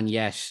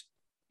yet,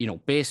 you know,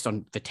 based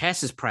on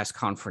Vitesse's press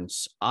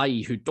conference,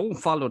 I, who don't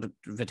follow the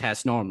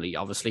Vitesse normally,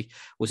 obviously,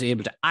 was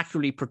able to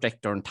accurately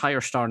predict their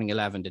entire starting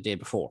 11 the day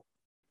before.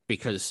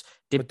 Because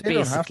they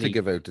don't have to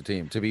give out the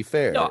team, to be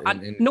fair. No,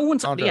 no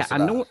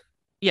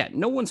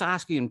one's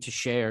asking him to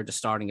share the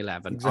starting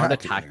 11 or the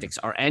tactics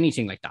or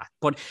anything like that.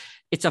 But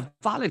it's a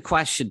valid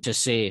question to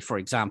say, for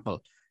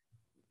example,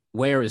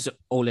 where is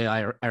Ole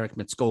Erik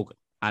Mitskogen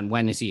and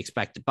when is he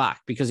expected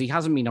back? Because he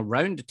hasn't been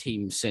around the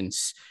team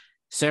since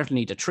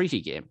certainly the treaty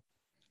game.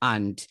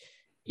 And,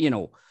 you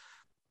know,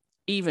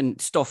 even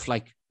stuff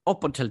like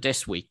up until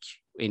this week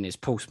in his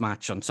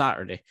post-match on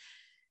Saturday,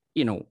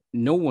 you know,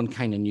 no one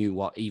kind of knew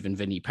what even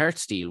Vinny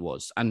Perth's deal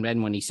was. And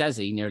then when he says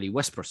it, he nearly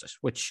whispers it,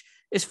 which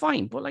is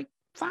fine. But, like,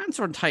 fans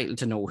are entitled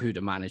to know who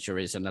the manager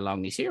is and how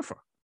long he's here for.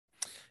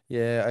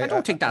 Yeah. I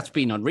don't think that's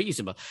been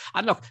unreasonable.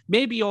 And look,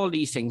 maybe all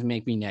these things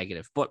make me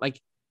negative, but,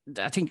 like,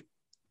 I think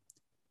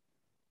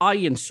I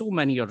and so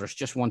many others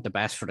just want the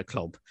best for the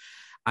club.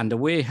 And the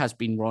way it has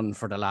been run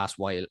for the last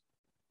while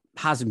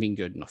hasn't been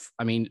good enough.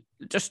 I mean,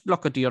 just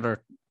look at the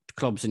other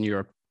clubs in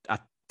Europe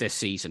at this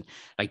season.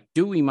 Like,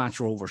 do we match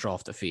Rovers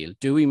off the field?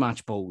 Do we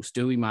match Bows?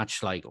 Do we match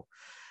Sligo?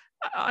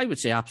 I would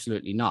say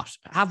absolutely not.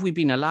 Have we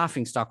been a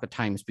laughingstock at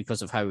times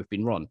because of how we've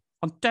been run?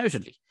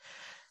 Undoubtedly.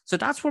 So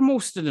that's where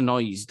most of the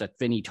noise that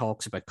Vinny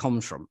talks about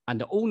comes from. And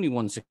the only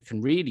ones that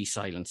can really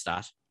silence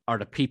that are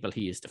the people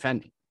he is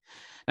defending.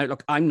 Now,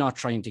 look, I'm not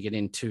trying to get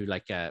into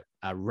like a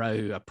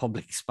row, a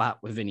public spat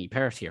with Vinny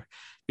Perth here,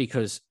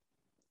 because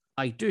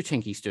I do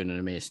think he's doing an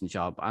amazing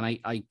job. And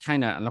I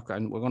kind of, look,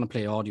 and we're going to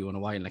play audio in a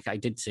while. Like, I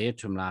did say it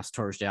to him last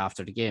Thursday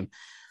after the game.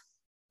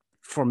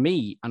 For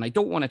me, and I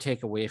don't want to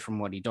take away from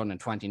what he done in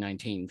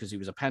 2019, because he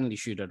was a penalty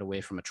shootout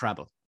away from a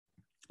treble,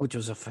 which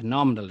was a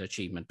phenomenal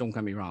achievement. Don't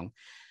get me wrong.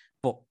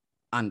 But,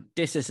 and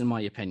this isn't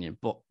my opinion,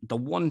 but the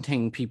one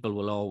thing people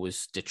will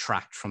always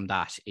detract from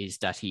that is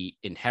that he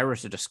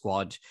inherited a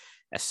squad,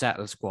 a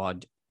settled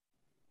squad,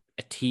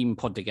 a team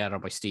put together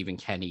by Stephen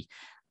Kenny,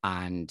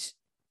 and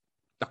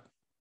the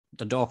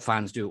Dundalk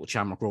fans do it with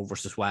Shamrock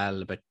Rovers as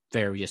well, about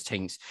various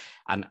things,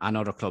 and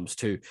other clubs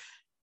too.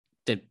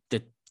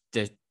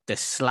 The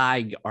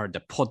slag or the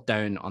put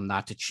down on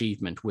that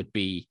achievement would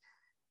be,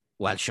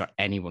 well, sure,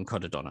 anyone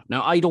could have done it.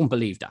 Now, I don't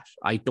believe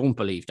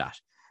that.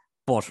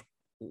 But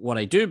what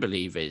I do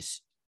believe is,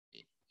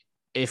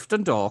 if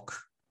Dundalk,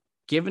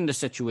 given the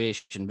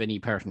situation Vinny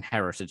Perth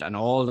inherited and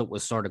all that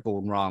was sort of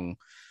going wrong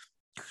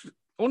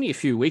only a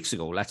few weeks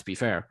ago, let's be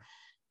fair,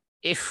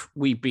 if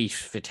we beat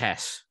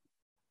Vitesse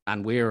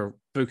and we're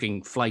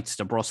booking flights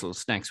to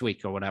Brussels next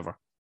week or whatever,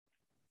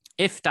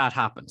 if that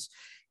happens,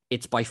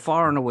 it's by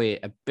far and away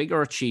a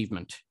bigger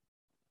achievement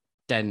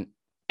than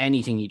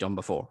anything he'd done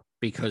before.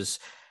 Because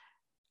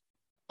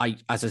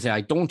as I say,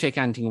 I don't take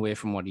anything away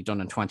from what he'd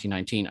done in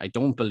 2019. I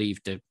don't believe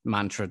the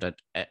mantra that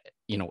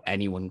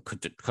anyone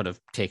could have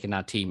taken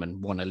that team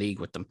and won a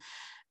league with them.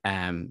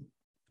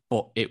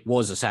 But it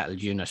was a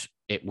settled unit.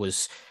 It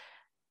was,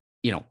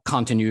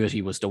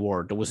 continuity was the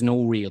word. There was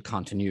no real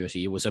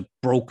continuity. It was a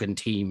broken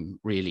team,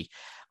 really.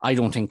 I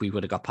don't think we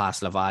would have got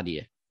past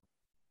Levadia,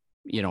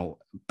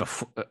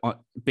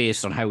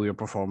 based on how we were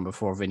performing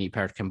before Vinny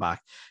Perth came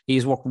back.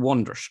 He's worked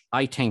wonders.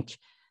 I think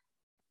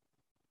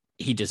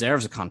he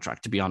deserves a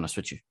contract, to be honest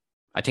with you.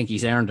 I think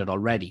he's earned it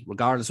already,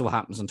 regardless of what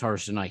happens on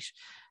Thursday night.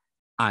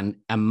 And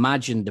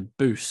imagine the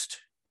boost.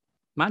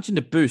 Imagine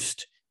the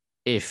boost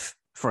if,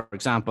 for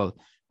example,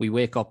 we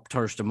wake up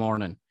Thursday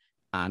morning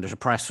and there's a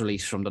press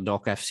release from the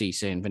Dundalk FC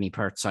saying Vinny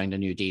Perth signed a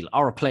new deal,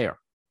 or a player,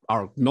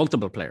 or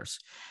multiple players.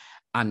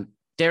 And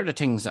they're the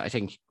things that I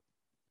think,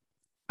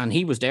 and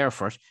he was there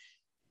for it.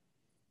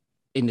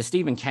 In the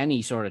Stephen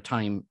Kenny sort of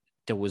time,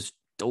 there was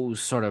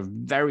those sort of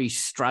very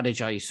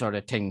strategized sort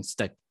of things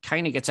that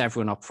kind of gets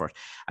everyone up for it.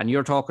 And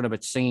you're talking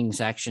about singing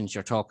sections,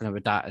 you're talking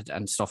about that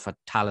and stuff at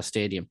Tallaght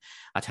Stadium.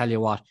 I tell you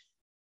what,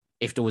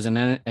 if there was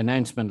an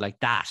announcement like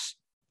that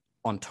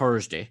on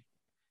Thursday,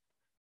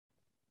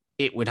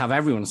 it would have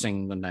everyone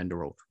singing them down the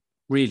road.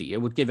 Really,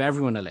 it would give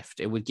everyone a lift.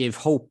 It would give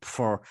hope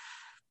for,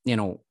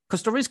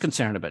 because there is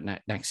concern about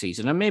next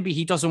season. And maybe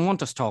he doesn't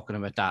want us talking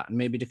about that. And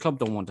maybe the club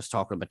don't want us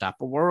talking about that.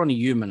 But we're only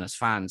human as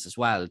fans as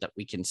well, that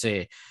we can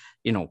say,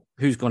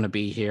 who's going to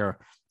be here?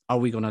 Are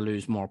we going to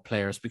lose more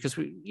players? Because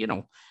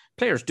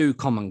players do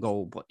come and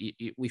go, but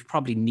we've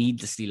probably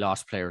needlessly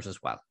lost players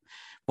as well.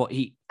 But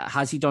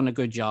has he done a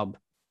good job?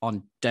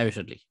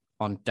 Undoubtedly.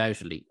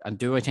 And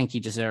do I think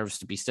he deserves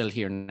to be still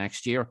here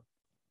next year?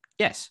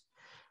 Yes.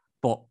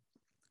 But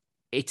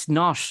it's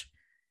not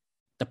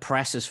the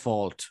press's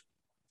fault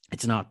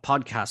it's not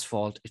podcast's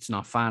fault, it's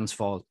not fans'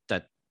 fault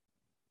that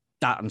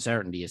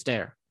uncertainty is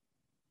there.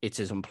 It's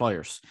his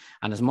employers.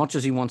 And as much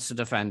as he wants to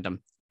defend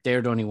them,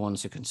 they're the only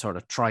ones who can sort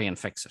of try and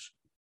fix it.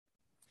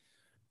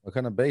 Well,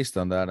 kind of based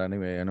on that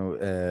anyway, I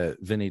know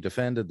Vinny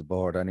defended the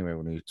board anyway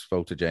when he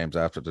spoke to James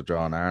after the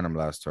draw in Arnhem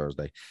last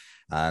Thursday,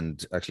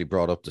 and actually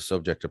brought up the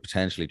subject of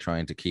potentially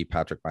trying to keep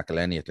Patrick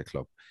McEleney at the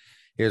club.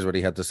 Here's what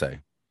he had to say.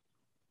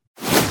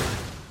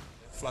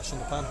 Flash in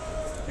the pan.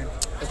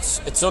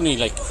 It's only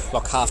like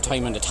half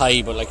time in the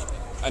tie, but like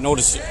I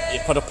noticed you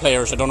put up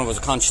players. I don't know if it was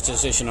a conscious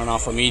decision or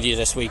not for media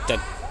this week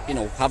that, you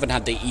know, haven't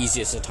had the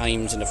easiest of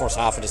times in the first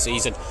half of the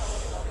season.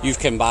 You've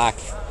come back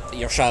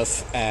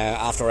yourself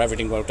after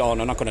everything went on.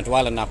 I'm not going to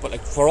dwell on that, but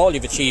like for all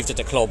you've achieved at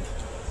the club,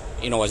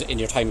 you know, as in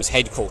your time as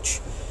head coach,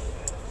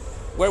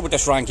 where would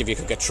this rank if you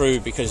could get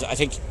through? Because I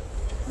think,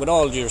 with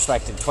all due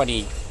respect, in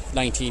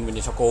 2019 when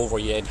you took over,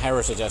 you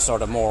inherited a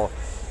sort of more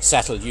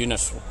settled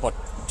unit, but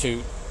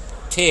to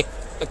take,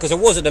 because it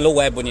was at the low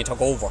ebb when you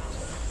took over,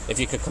 if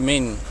you could come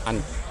in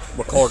and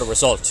record a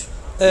result,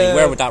 I mean,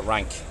 where would that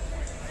rank?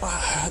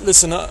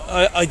 Listen,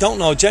 I don't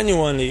know,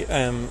 genuinely.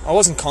 I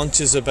wasn't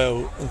conscious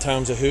about in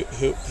terms of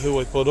who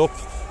I put up.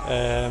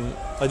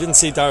 I didn't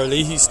see Darragh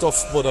Leahy's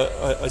stuff, but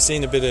I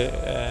seen a bit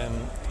of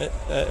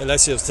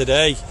Alessios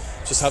today,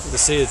 just happened to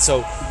see it,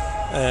 so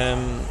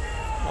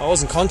I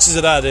wasn't conscious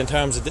of that in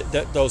terms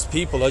of those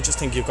people. I just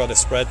think you've got to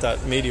spread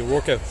that media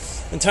workout.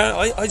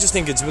 I just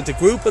think it's with the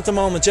group at the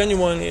moment,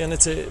 genuinely, and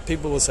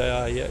people will say,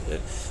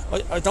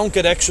 I don't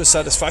get extra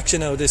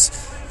satisfaction out of this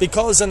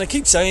because, and I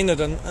keep saying it,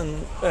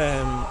 and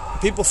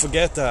people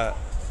forget that,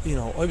 you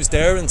know, I was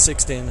there in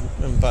 16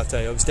 in Bate,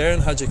 I was there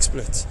in Hajduk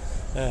Split,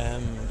 I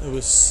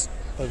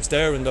was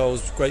there in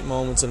those great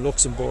moments in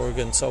Luxembourg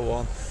and so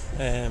on.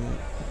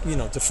 You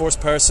know, the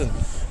first person,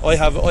 I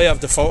have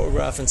the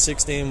photograph in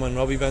 16 when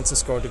Robbie Benson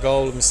scored the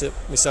goal, and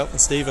myself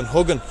and Stephen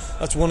hugging.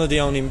 That's one of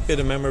the only bit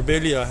of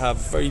memorabilia I have,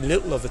 very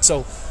little of it.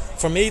 So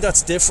for me,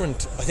 that's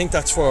different. I think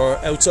that's for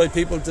outside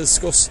people to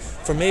discuss.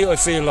 For me, I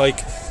feel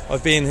like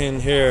I've been in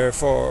here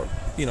for,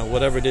 you know,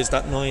 whatever it is,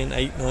 that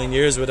 9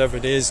 years, whatever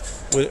it is,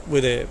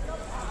 with a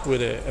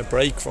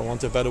break, for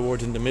want of a better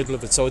word, in the middle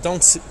of it. So I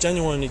don't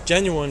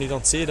genuinely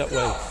don't see it that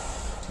way.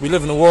 We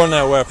live in a world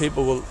now where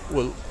people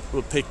will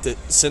pick the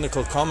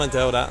cynical comment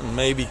out at and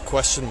maybe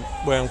question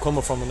where I'm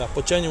coming from and that,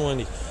 but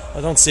genuinely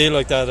I don't see it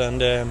like that,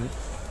 and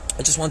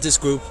I just want this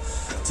group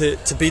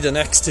to be the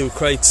next to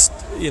create,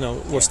 you know,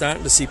 we're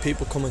starting to see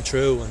people coming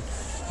through, and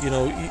you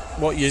know,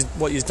 what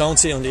you don't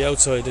see on the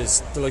outside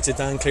is the likes of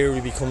Dan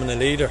Cleary becoming a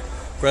leader,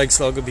 Greg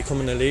Slogger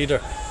becoming a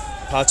leader,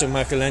 Patrick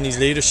McEleney's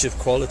leadership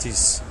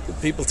qualities.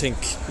 People think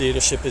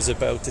leadership is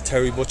about the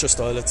Terry Butcher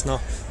style. It's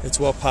not.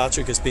 It's what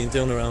Patrick has been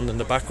doing around in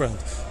the background,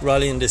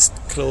 rallying this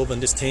club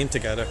and this team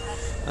together,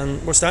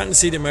 and we're starting to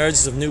see the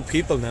emergence of new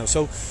people now.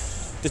 So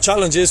the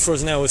challenge is for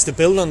us now is to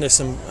build on this,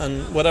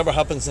 and whatever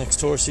happens next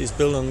Thursday is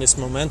build on this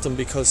momentum,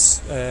 because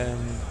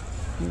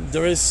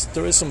there is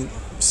some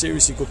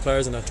seriously good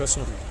players in that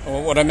dressing room.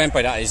 Well, what I meant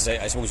by that is,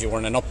 I suppose you were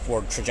on an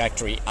upward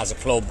trajectory as a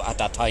club at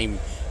that time.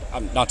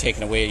 I'm not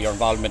taking away your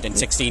involvement in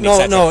 16,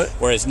 etc. No.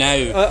 Whereas now,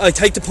 I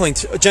take the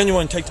point. I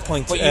genuinely take the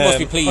point. But you must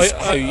be pleased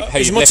how you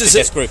lifted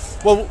this group.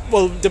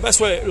 Well, the best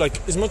way,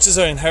 like, as much as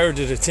I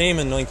inherited a team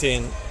in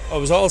 19, I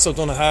was also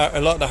done a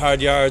lot of the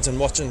hard yards and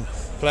watching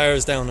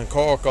players down in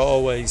Cork,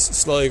 always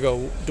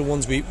Sligo, the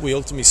ones we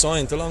ultimately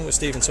signed along with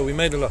Stephen. So we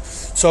made a lot.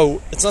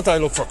 So it's not that I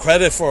look for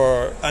credit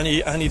for any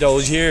of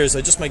those years.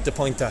 I just make the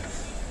point that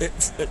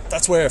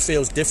that's where it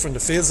feels different.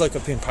 It feels like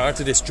I've been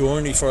part of this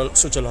journey for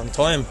such a long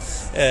time.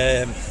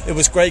 It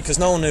was great because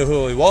no one knew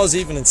who I was,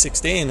 even in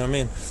 16. I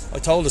mean, I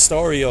told the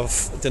story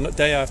of the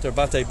day after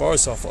Bate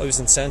Borisov. I was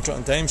in Centra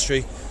on Dame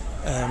Street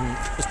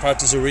as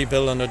part of a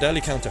rebuild on their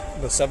deli counter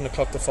about 7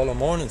 o'clock the following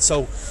morning.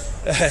 So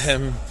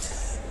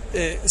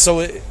it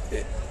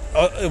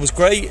was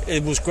great.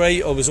 It was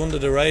great. I was under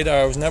the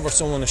radar. I was never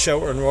someone a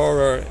shouter and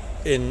roarer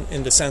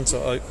in the sense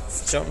of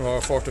shouting and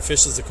roarer for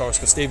officials, of course,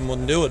 because Stephen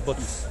wouldn't do it. But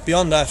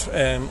beyond that,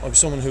 I was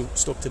someone who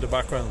stuck to the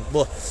background.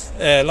 But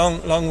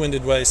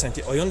long-winded way,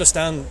 I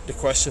understand the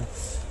question,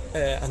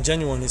 and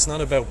genuinely, it's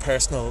not about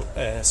personal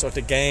sort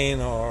of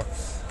gain or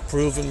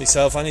proving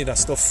myself, any of that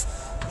stuff.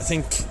 I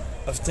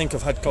think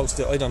I've had close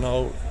to, I don't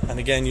know, and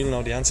again, you'll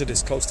know the answer to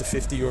this, close to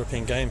 50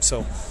 European games.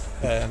 So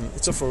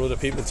it's up for other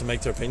people to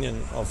make their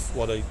opinion of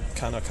what I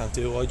can or can't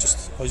do. I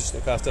just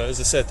look after it.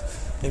 As I said,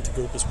 I think the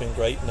group has been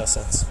great in that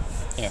sense.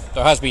 Yeah,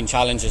 there has been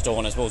challenges though,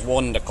 and I suppose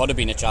one that could have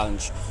been a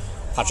challenge.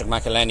 Patrick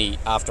McEleney,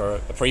 after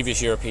a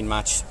previous European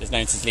match, has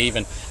announced his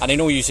leaving, and I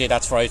know you say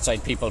that's for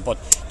outside people, but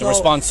the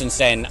response since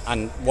then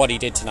and what he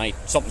did tonight,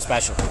 something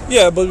special.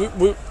 Yeah, but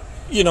we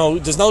you know,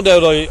 there's no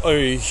doubt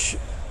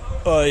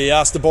I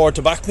asked the board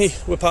to back me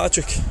with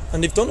Patrick,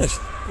 and they've done it,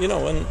 you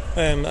know,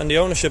 and the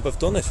ownership have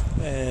done it.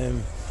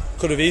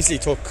 Could have easily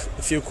took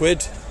a few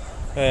quid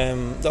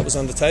that was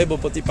on the table,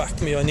 but they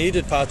backed me. I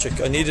needed Patrick,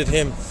 I needed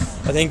him.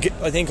 I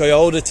think I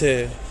owed it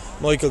to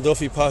Michael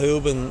Duffy, Pat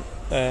Hubin,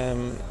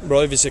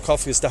 Roy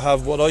Vizikofis to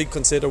have what I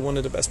consider one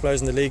of the best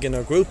players in the league in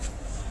our group,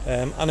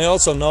 and I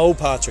also know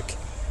Patrick,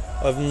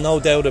 I've no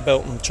doubt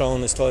about him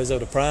throwing his toys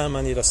out of pram,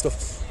 any of that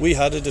stuff. We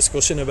had a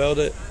discussion about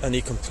it, and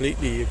he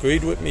completely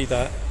agreed with me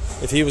that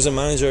if he was a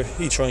manager,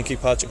 he'd try and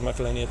keep Patrick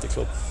McEleney at the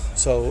club.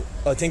 So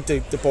I think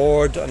the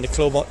board and the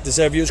club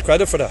deserve huge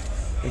credit for that.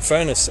 In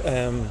fairness,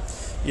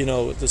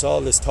 there's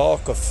all this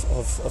talk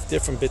of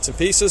different bits and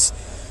pieces,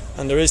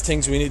 and there is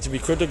things we need to be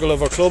critical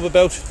of our club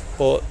about,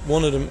 but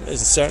one of them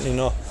is certainly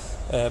not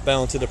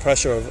bound to the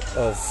pressure of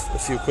a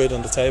few quid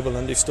on the table,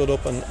 and they've stood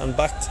up and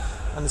backed,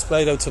 and it's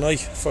played out tonight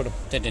for them.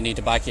 Did they need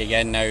to back you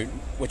again now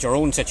with your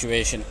own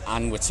situation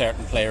and with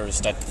certain players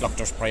that look,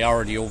 there's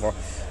priority over,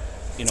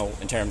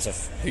 in terms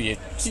of who you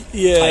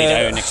tie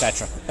down,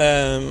 etc.?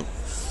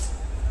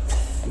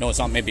 I know it's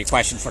not maybe a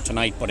question for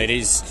tonight, but it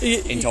is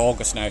into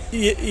August now.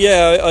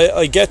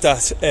 I get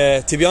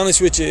that. To be honest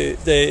with you,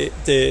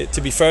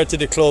 to be fair to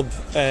the club,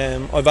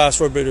 I've asked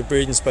for a bit of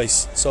breathing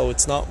space. So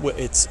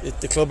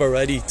the club are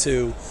ready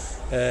to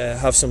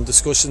have some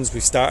discussions.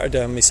 We've started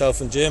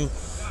myself and Jim,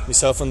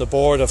 myself and the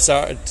board have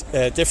started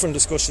different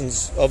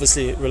discussions,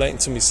 obviously relating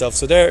to myself.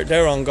 So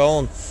they're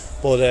ongoing,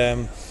 but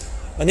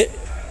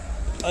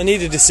I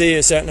needed to see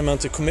a certain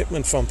amount of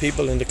commitment from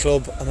people in the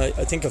club, and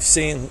I think I've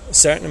seen a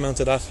certain amount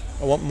of that.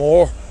 I want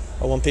more.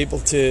 I want people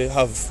to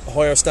have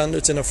higher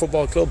standards in a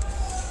football club,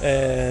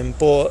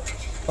 but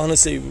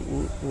honestly,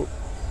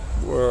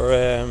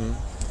 we're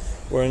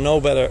in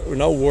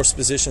no worse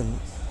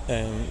position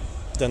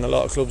than a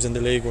lot of clubs in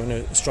the league. We're in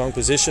a strong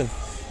position.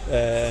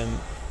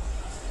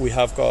 We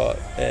have got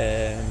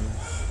a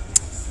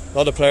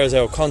lot of players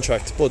out of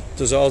contract, but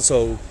there's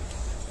also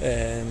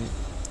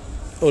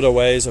other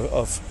ways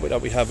that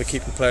we have of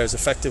keeping players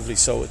effectively,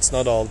 so it's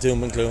not all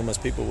doom and gloom as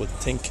people would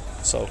think.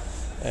 So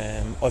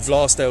I've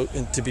lost out,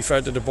 and to be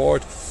fair to the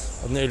board,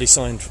 I've nearly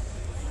signed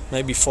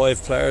maybe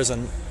 5 players,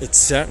 and it's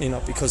certainly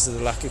not because of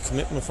the lack of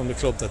commitment from the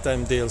club that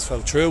them deals fell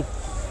through,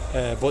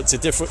 but it's a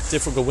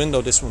difficult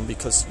window, this one,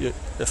 because you're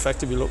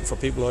effectively looking for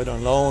people either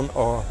on loan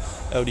or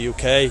out of the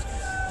UK,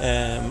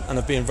 and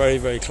I've been very,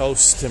 very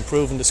close to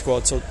improving the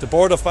squad. So the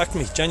board have backed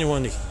me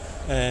genuinely,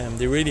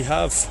 they really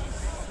have.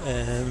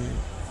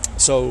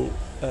 So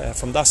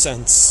from that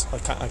sense, I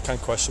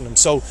can't question them.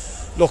 So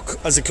look,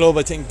 as a club,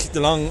 I think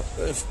the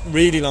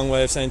really long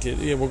way of saying to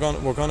you, we're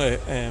going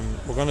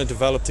to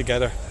develop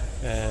together.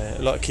 A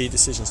lot of key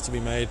decisions to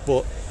be made,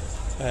 but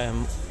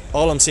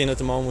all I'm seeing at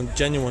the moment,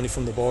 genuinely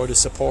from the board, is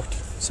support.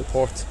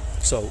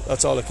 So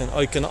that's all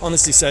I can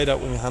honestly say that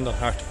with my hand on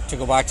heart. To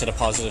go back to the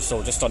positives,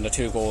 so just on the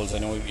 2 goals, I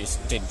know you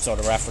did sort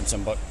of reference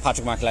him, but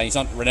Patrick McEleney's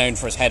not renowned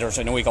for his headers.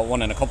 I know he got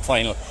one in a cup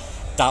final.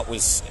 That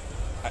was,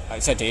 I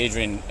said to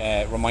Adrian,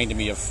 reminded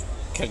me of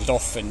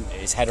Kilduff and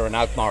his header in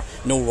Alkmaar.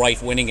 No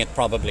right winning it,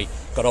 probably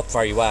got up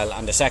very well.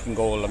 And the second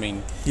goal, I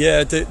mean,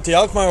 the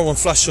Alkmaar one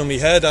flashed on my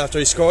head after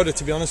he scored it,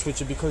 to be honest with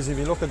you, because if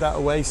you look at that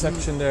away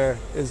section there,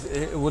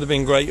 it would have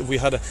been great if we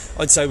had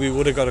I'd say we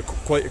would have got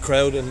quite a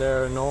crowd in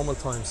there in normal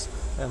times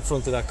in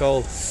front of that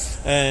goal.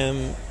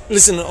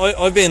 Listen,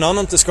 I've been on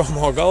him to score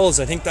more goals.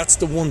 I think that's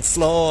the one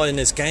flaw in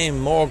his game: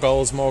 more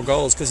goals,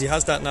 because he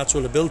has that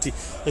natural ability.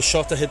 The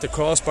shot to hit the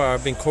crossbar,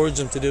 I've encouraged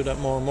him to do that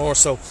more and more.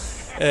 So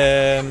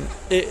I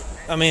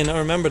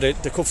remember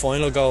the cup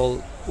final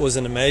goal was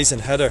an amazing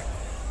header,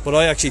 but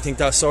I actually think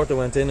that sort of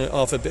went in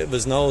off a bit of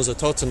his nose. I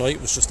thought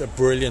tonight was just a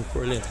brilliant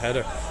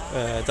header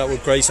that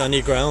would grace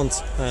any ground,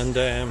 and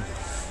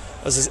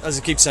as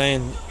I keep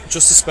saying,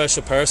 just a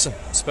special person,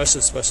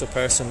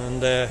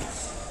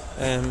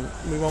 and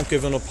we won't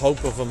give up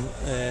hope of him.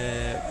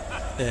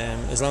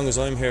 As long as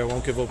I'm here, I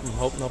won't give up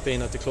hope not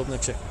being at the club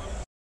next year.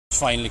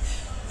 Finally,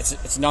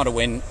 it's not a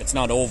win, it's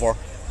not over,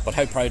 but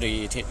how proud are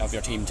you of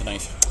your team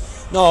tonight?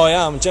 No, I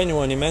am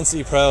genuinely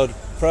immensely proud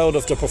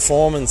of the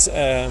performance.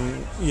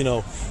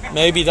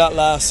 Maybe that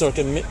last sort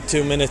of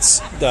 2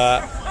 minutes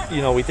that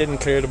we didn't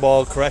clear the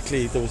ball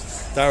correctly. There was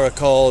Dara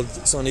called,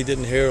 Sonny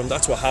didn't hear him.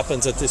 That's what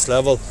happens at this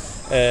level.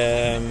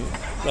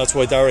 That's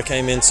why Dara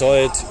came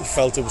inside. He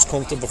felt it was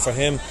comfortable for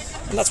him,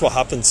 and that's what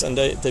happens. And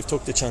they've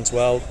took the chance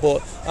well.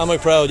 But am I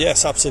proud?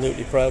 Yes,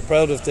 absolutely proud.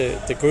 Proud of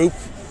the group.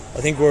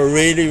 I think we're a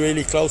really,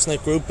 really close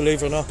knit group,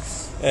 believe it or not.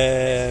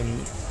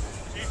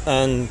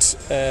 I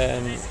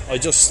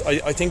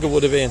think it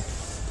would have been,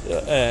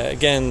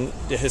 again,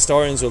 the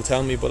historians will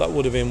tell me, but that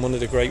would have been one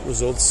of the great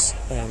results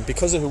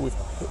because of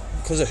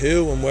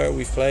who and where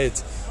we've played.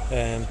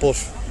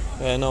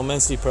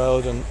 Immensely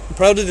proud, and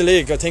proud of the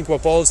league. I think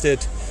what Balls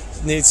did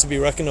needs to be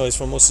recognised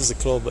from us as a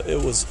club.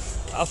 It was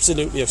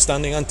absolutely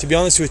outstanding, and to be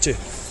honest with you,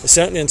 it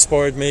certainly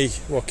inspired me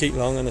what Keith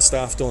Long and the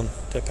staff done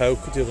to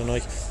Pauk the other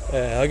night.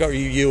 I got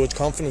huge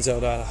confidence out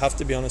of that, I have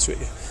to be honest with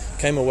you.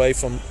 Came away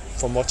from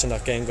watching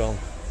that game going,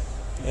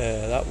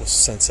 that was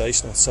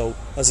sensational. So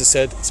as I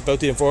said, it's about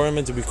the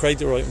environment. If we create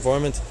the right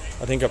environment,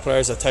 I think our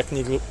players are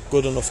technically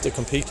good enough to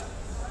compete.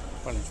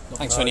 Brilliant.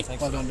 Thanks, Vinny.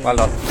 Well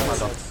done.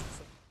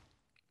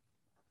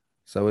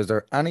 So is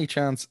there any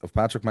chance of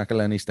Patrick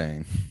McEleney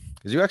staying?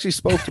 Because you actually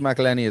spoke to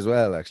McEleney as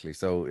well, actually.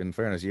 So in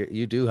fairness,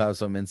 you do have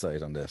some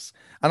insight on this.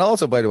 And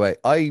also, by the way,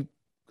 I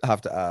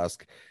have to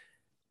ask,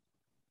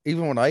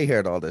 even when I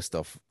heard all this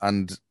stuff,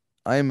 and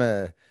I'm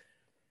a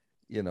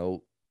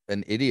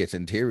an idiot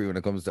in theory when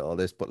it comes to all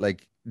this, but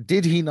like,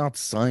 did he not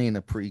sign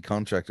a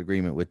pre-contract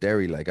agreement with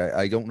Derry? Like,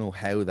 I don't know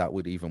how that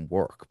would even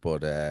work,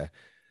 but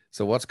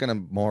so what's kind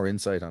of more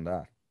insight on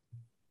that?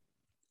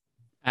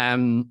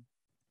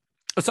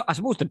 So I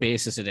suppose the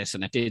basis of this,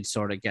 and it did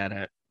sort of get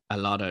a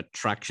lot of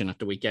traction at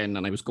the weekend,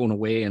 and I was going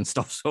away and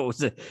stuff, so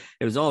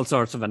it was all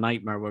sorts of a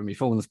nightmare when my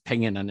phone was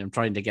pinging and I'm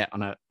trying to get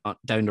on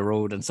down the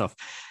road and stuff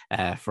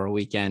for a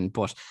weekend.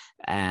 But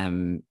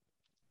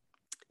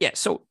yeah,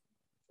 so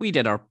we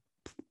did our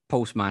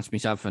post-match.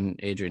 Myself and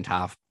Adrian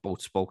Taft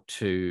both spoke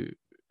to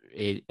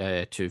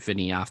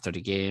Vinny after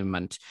the game,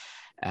 and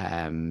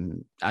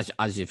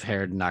as you've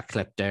heard in that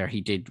clip there,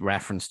 he did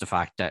reference the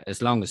fact that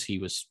as long as he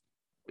was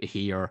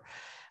here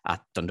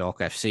at Dundalk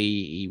FC,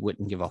 he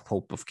wouldn't give up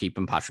hope of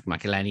keeping Patrick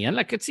McEleney. And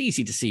like, it's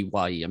easy to see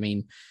why. I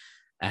mean,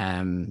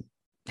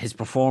 his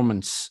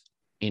performance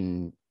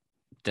in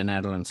the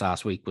Netherlands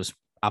last week was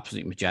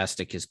absolutely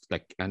majestic.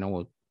 I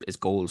know his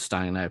goals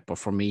standing out, but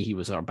for me, he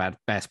was our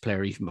best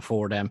player even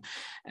before them.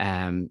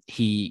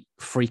 He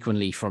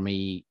frequently, for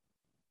me,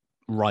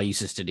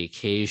 rises to the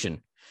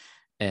occasion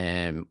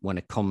when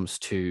it comes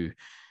to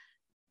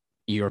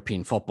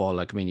European football.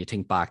 Like, I mean, you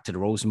think back to the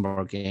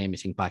Rosenborg game, you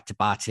think back to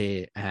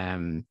Bate.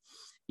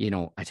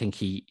 I think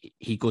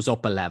he goes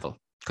up a level,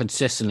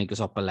 consistently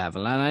goes up a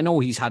level. And I know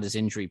he's had his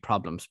injury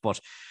problems, but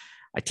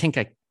I think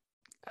I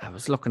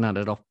was looking at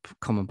it up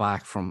coming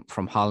back from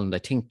Holland, I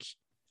think,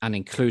 and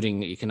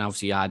including, you can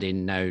obviously add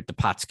in now the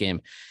Pats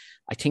game.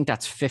 I think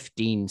that's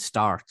 15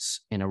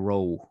 starts in a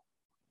row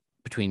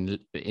in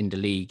the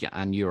league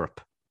and Europe.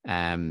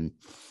 I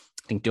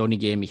think the only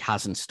game he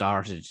hasn't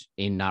started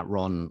in that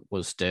run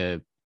was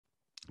the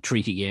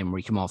Treaty game where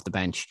he came off the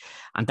bench,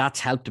 and that's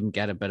helped him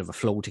get a bit of a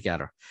flow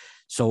together.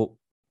 So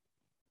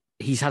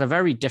he's had a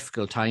very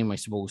difficult time, I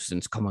suppose,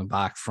 since coming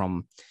back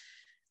from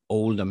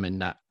Oldham, in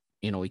that,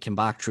 he came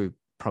back through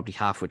probably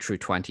halfway through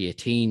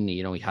 2018.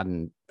 He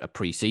hadn't a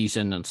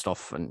pre-season and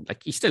stuff, and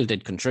like, he still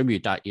did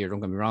contribute that year,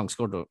 don't get me wrong,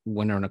 scored a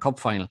winner in a cup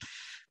final,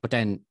 but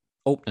then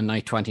opening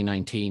night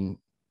 2019,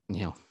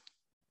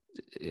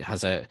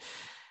 has a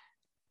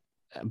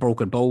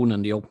broken bone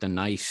in the opening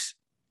night,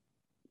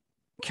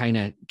 kind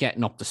of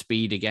getting up to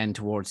speed again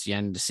towards the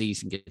end of the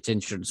season, gets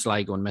injured in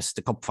Sligo and missed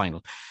the cup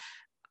final.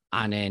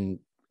 And then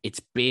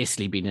it's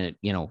basically been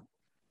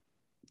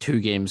 2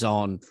 games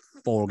on,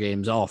 4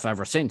 games off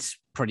ever since,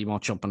 pretty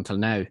much up until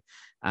now.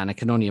 And I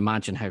can only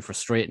imagine how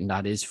frustrating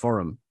that is for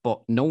him.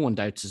 But no one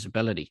doubts his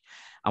ability,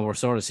 and we're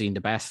sort of seeing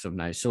the best of him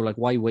now. So, like,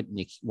 why wouldn't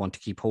you want to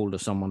keep hold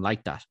of someone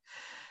like that?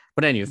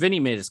 But anyway, Vinny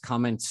made his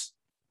comments,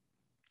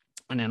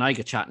 and then I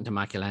get chatting to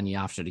McEleney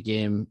after the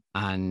game,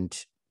 and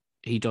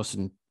he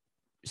doesn't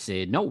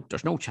say, no,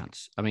 there's no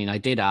chance. I mean, I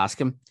did ask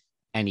him,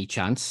 any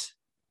chance,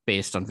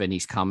 based on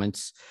Vinny's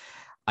comments.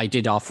 I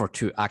did offer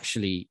to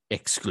actually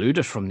exclude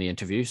it from the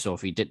interview. So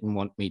if he didn't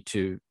want me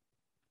to,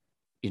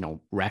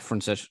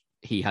 reference it,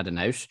 he had an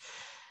out.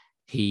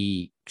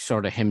 He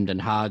sort of hemmed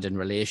and hawed in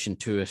relation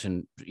to it,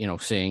 and,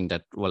 saying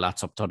that, well,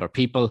 that's up to other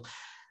people.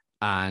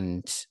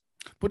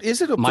 But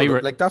is it up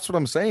to like, that's what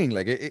I'm saying.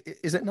 Like,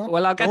 is it not?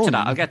 Well, I'll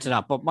get to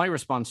that. But my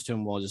response to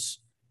him was,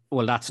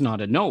 well, that's not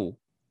a no.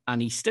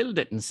 And he still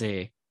didn't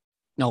say,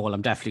 no, well,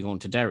 I'm definitely going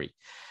to Derry.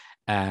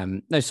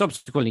 Now,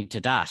 subsequently to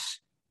that,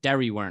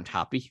 Derry weren't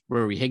happy.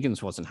 Rory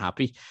Higgins wasn't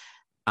happy.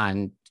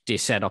 And they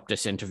set up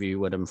this interview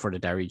with him for the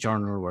Derry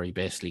Journal, where he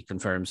basically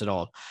confirms it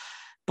all.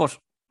 But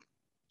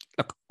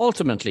look,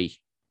 ultimately,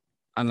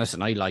 and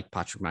listen, I like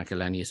Patrick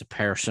McEleney as a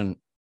person,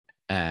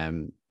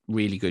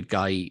 really good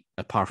guy,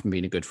 apart from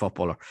being a good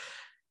footballer.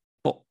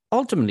 But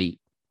ultimately,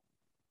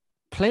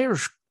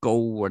 players go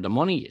where the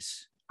money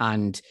is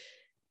and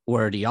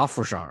where the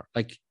offers are.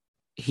 Like,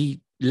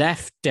 he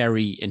left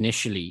Derry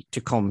initially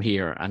to come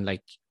here, and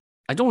like,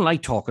 I don't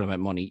like talking about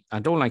money. I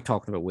don't like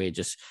talking about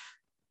wages.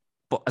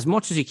 But as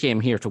much as he came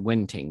here to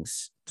win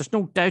things, there's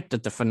no doubt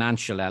that the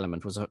financial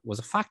element was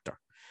a factor.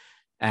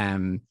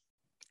 And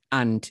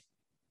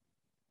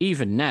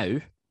even now,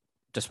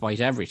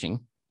 despite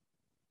everything,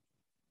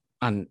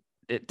 and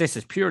this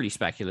is purely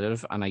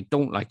speculative, and I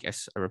don't like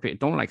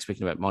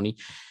speaking about money,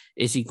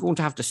 is he going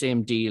to have the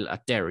same deal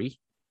at Derry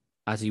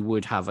as he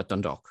would have at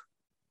Dundalk?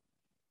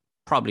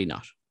 Probably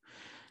not.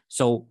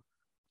 So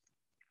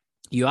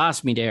you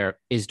asked me there,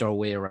 is there a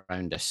way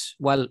around this?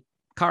 Well,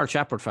 Carl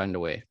Shepard found a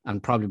way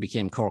and probably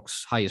became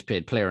Cork's highest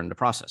paid player in the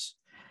process.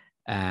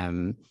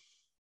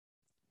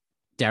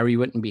 Derry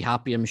wouldn't be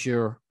happy, I'm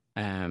sure.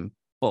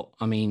 But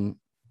I mean,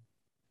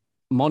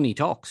 money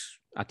talks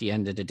at the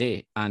end of the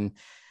day. And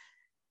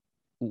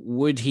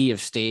would he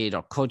have stayed,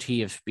 or could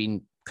he have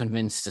been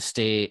convinced to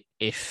stay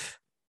if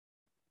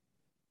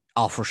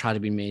offers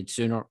had been made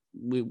sooner?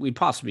 We'd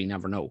possibly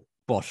never know.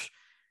 But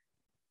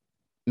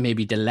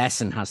maybe the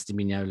lesson has to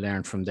be now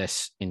learned from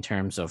this, in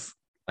terms of,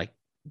 like,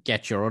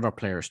 get your other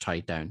players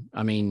tied down.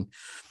 I mean,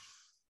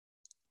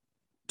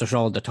 there's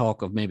all the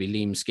talk of maybe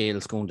Liam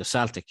Scales going to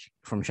Celtic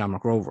from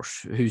Shamrock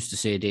Rovers. Who's to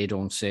say they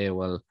don't say,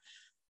 well,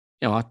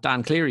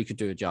 Dan Cleary could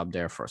do a job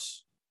there for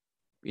us.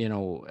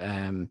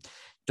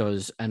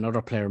 does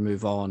another player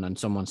move on and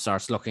someone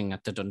starts looking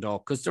at the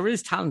Dundalk? Because there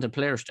is talented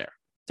players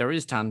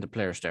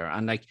there.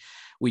 And like,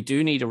 we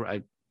do need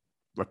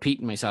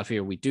repeating myself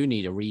here, we do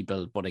need a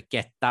rebuild, but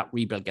that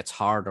rebuild gets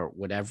harder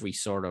with every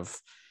sort of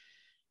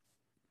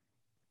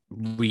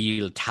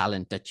real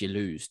talent that you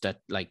lose. That,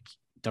 like,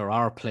 there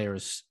are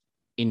players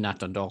in that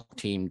Dundalk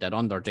team that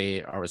on their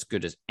day are as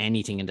good as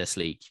anything in this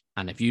league.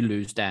 And if you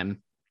lose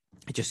them,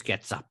 it just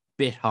gets a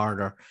bit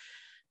harder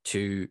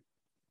to,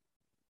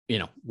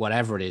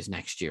 whatever it is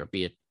next year,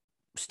 be it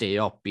stay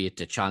up, be it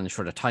to challenge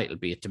for the title,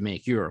 be it to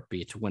make Europe,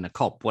 be it to win a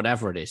cup,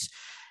 whatever it is.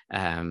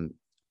 And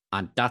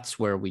that's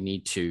where we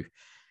need to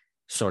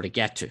sort of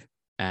get to.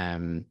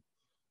 And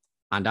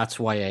that's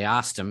why I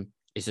asked him,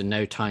 is it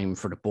now time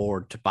for the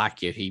board to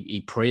back you?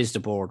 He praised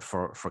the board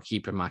for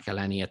keeping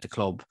McEleney at the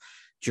club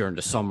during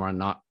the summer and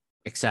not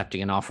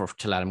accepting an offer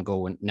to let him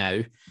go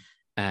now.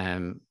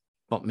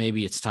 But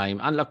maybe it's time.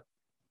 And look,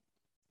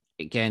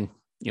 again,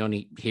 you're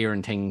only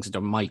hearing things.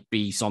 There might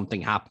be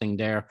something happening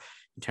there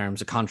in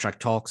terms of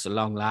contract talks at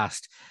long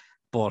last.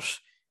 But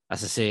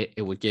as I say,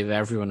 it would give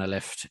everyone a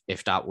lift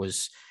if that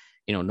was,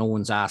 no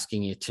one's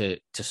asking you to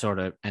sort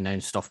of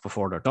announce stuff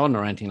before they're done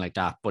or anything like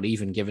that. But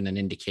even giving an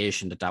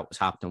indication that was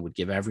happening would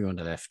give everyone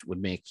a lift,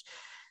 would make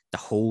the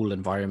whole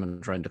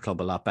environment around the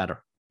club a lot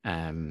better.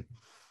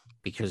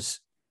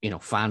 Because,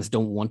 fans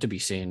don't want to be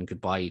saying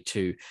goodbye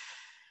to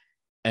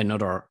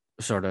another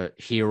sort of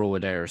hero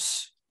of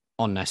theirs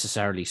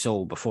unnecessarily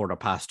so before they're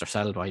past their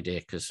sell-by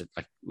date. Because,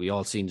 like, we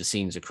all seen the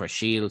scenes of Chris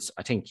Shields.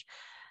 I think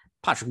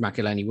Patrick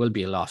McEleney will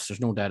be a loss.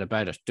 There's no doubt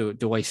about it.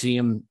 Do I see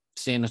him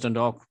staying at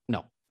Dundalk?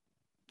 No,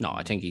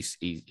 I think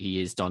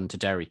he is done to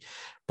Derry.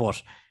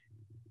 But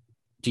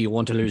do you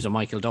want to lose a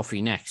Michael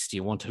Duffy next? Do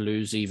you want to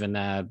lose even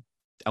a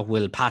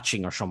Will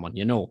Patching or someone?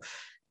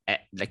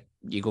 Like,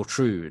 you go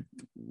through,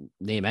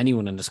 name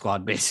anyone in the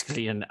squad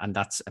basically, and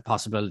that's a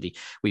possibility.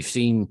 We've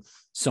seen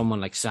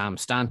someone like Sam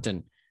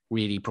Stanton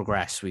really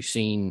progress. We've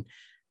seen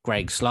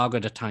Greg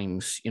Sloggett at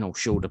times,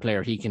 show the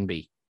player he can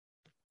be.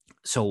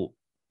 So,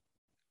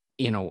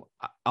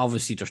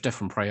 obviously there's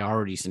different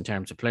priorities in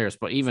terms of players,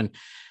 but even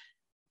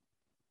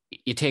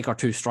you take our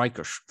two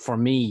strikers. For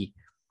me,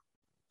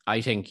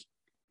 I think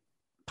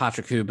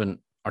Patrick Cuban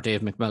or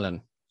Dave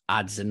McMillan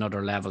adds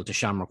another level to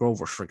Shamrock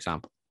Rovers, for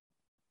example.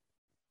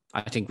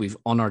 I think we've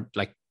honoured,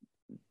 like,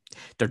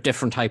 they're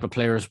different type of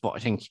players, but I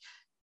think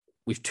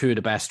we've two of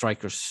the best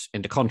strikers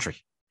in the country.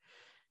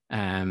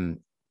 And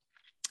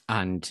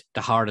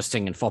the hardest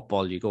thing in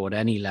football, you go at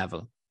any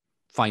level,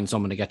 find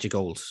someone to get you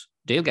goals.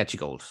 They'll get you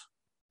goals.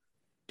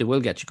 They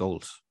will get you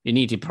goals. You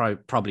need to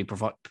probably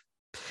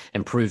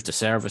improve the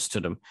service to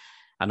them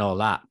and all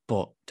that,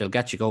 but they'll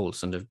get you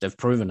goals, and they've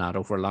proven that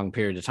over a long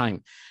period of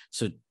time.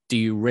 So do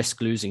you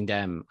risk losing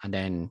them, and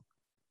then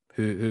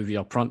who have you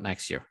up front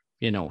next year?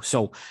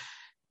 So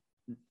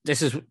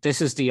this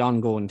is the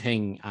ongoing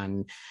thing,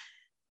 and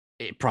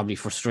it probably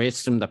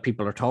frustrates them that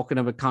people are talking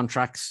about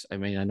contracts. I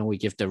mean, I know we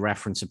give the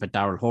reference about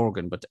Daryl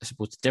Horgan, but I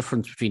suppose the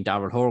difference between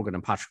Daryl Horgan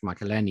and Patrick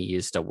McEleney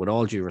is that, with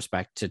all due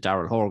respect to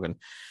Daryl Horgan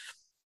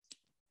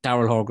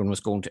was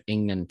going to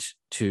England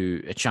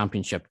to a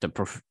championship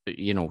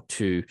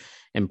to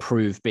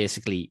improve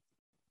basically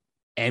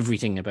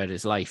everything about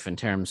his life in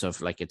terms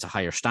of, like, it's a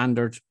higher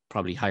standard,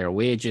 probably higher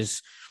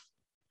wages,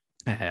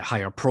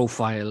 higher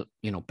profile,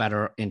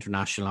 better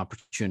international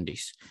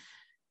opportunities.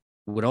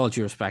 With all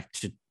due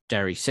respect to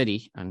Derry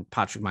City and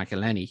Patrick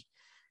McEleney,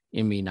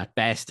 I mean, at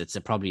best, it's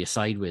probably a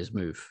sideways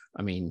move.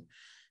 I mean,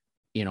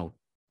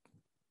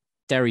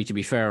 Derry, to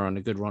be fair, on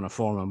a good run of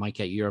form, I might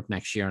get Europe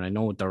next year, and I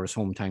know they're his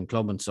hometown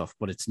club and stuff,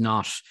 but it's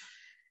not,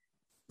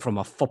 from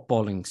a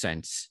footballing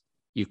sense,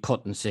 you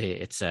couldn't say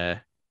it's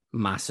a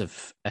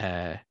massive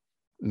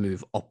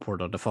move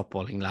upward on the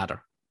footballing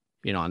ladder.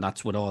 And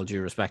that's with all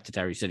due respect to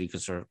Derry City,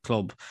 because they're a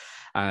club.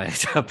 I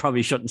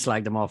probably shouldn't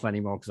slag them off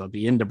anymore because I'll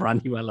be in the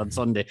Brandywell on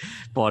Sunday,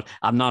 but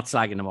I'm not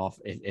slagging them off,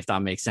 if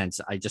that makes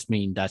sense. I just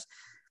mean that,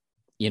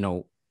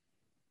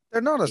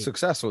 they're not as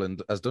successful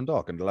as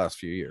Dundalk in the last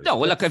few years. No,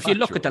 well, look, if you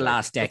look at the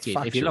last decade,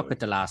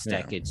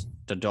 decades,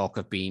 Dundalk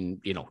have been,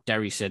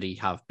 Derry City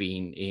have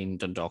been in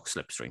Dundalk's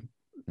slipstream,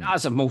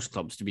 as have most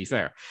clubs, to be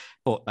fair.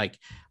 But, like,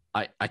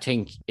 I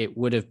think it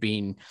would have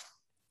been,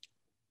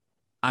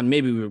 and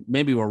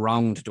maybe we're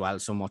wrong to dwell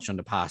so much on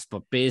the past,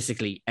 but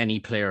basically any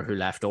player who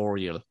left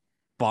Oriel,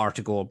 bar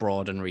to go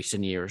abroad in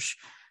recent years,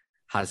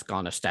 has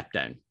gone a step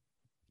down.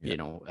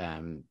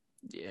 And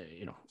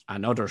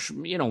others,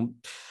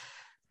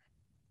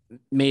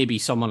 maybe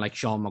someone like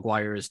Sean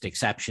Maguire is the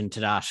exception to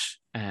that.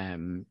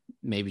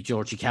 Maybe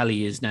Georgie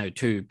Kelly is now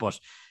too, but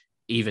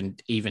even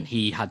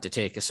he had to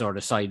take a sort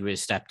of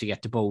sideways step to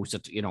get to Bows,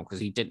 because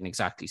he didn't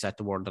exactly set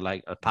the world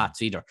alight at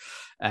Pats either.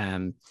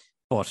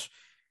 But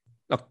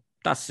look,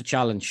 that's the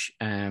challenge.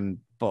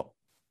 But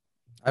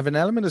I have an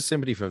element of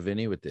sympathy for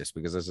Vinny with this,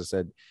 because, as I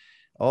said,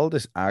 all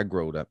this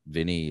aggro that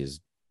Vinny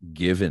is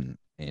given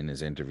in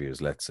his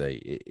interviews, let's say,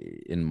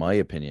 in my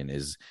opinion,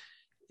 is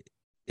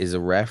a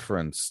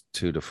reference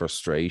to the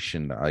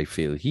frustration that I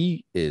feel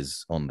he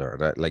is under.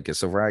 That, like,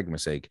 so for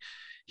argument's sake,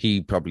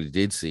 he probably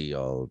did see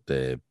all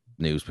the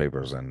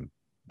newspapers and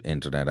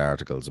internet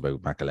articles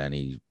about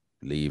McEleney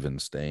leaving,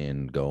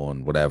 staying,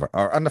 going, whatever.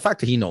 And the fact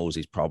that he knows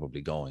he's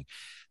probably going,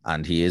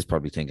 and he is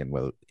probably thinking,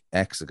 well,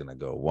 X is going to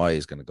go, Y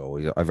is going to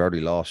go. I've already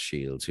lost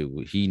Shields,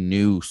 who he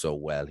knew so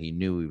well. He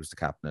knew he was the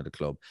captain of the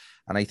club.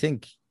 And I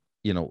think,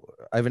 you know,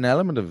 I have an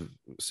element of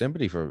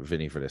sympathy for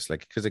Vinny for this.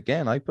 Like, because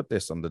again, I put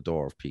this on the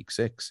door of Peak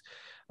Six.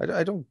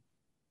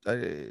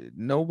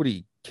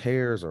 Nobody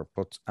cares or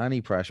puts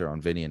any pressure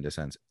on Vinny in this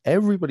sense.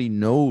 Everybody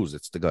knows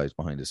it's the guys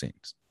behind the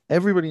scenes.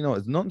 Everybody knows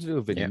it's nothing to do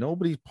with Vinny. Yeah.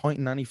 Nobody's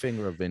pointing any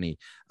finger at Vinny.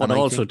 But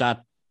also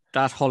that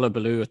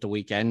hullabaloo at the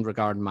weekend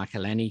regarding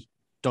McEleney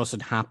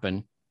doesn't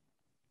happen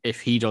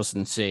if he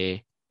doesn't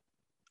say,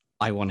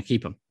 I want to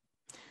keep him,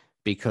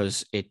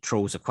 because it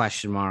throws a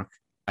question mark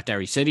at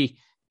Derry City,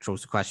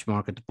 throws a question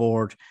mark at the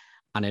board,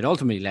 and it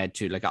ultimately led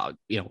to, like,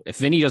 you know, if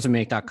Vinny doesn't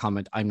make that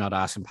comment, I'm not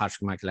asking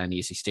Patrick McEleney,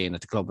 is he staying at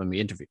the club in the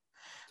interview?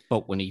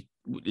 But when he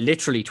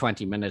literally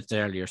 20 minutes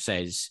earlier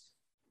says,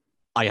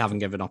 I haven't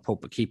given up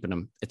hope of keeping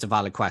him, it's a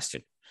valid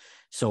question.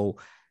 So,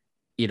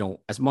 you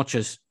know, as much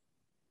as,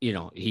 you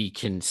know, he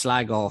can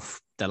slag off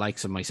the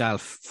likes of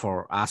myself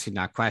for asking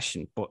that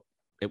question, but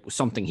it was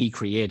something he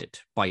created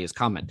by his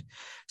comment.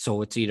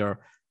 So it's either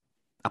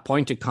a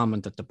pointed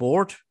comment at the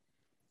board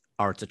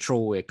or it's a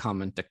throwaway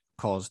comment that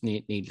caused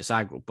needless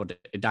aggro. But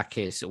in that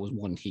case, it was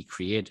one he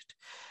created.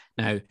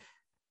 Now,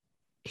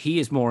 he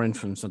is more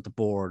influence on the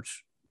board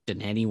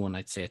than anyone,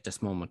 I'd say, at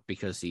this moment,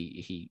 because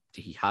he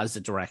has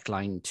a direct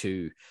line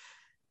to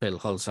Bill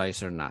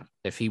Hulsizer, and that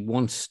if he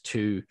wants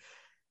to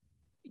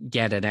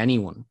get at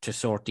anyone to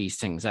sort these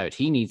things out,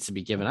 he needs to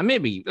be given, and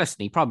maybe, listen,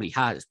 he probably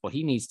has, but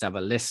he needs to have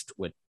a list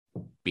with,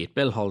 be it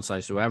Bill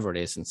Hulsizer, whoever it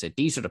is, and say,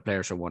 these are the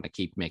players I want to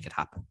keep, make it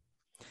happen.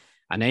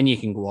 And then you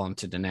can go on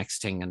to the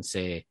next thing and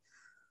say,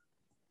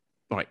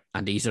 right,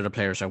 and these are the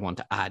players I want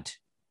to add.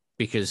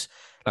 Because,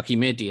 look, he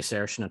made the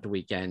assertion at the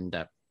weekend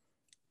that,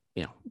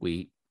 you know,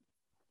 we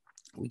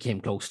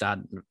came close to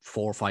add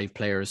 4 or 5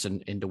 players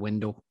in the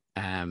window.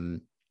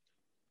 Maybe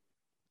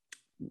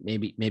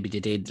they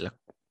did, like,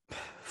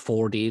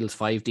 4 deals,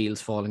 5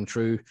 deals falling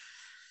through.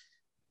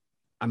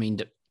 I mean,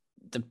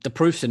 the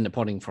proof's in the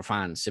pudding for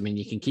fans. I mean,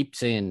 you can keep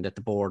saying that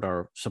the board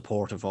are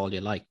supportive all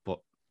you like, but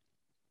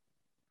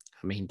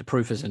I mean, the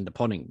proof is in the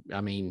pudding.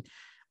 I mean,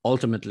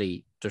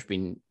 ultimately, there's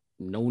been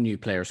no new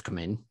players come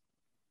in,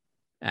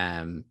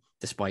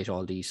 despite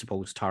all these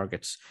supposed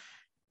targets.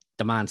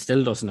 The man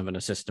still doesn't have an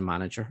assistant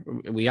manager.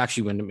 We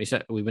actually,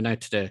 we went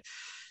out to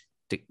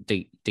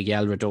the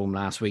GelreDome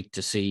last week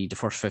to see the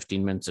first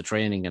 15 minutes of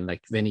training, and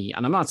like Vinny,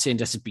 and I'm not saying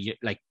this would be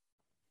like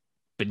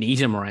beneath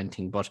him or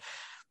anything, but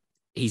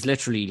he's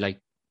literally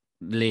like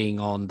laying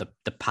on the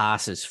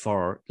passes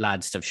for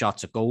lads to have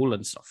shots at goal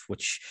and stuff,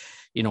 which,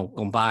 you know,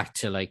 going back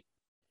to like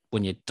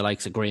when you the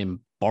likes of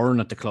Graham Byrne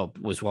at the club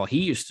was what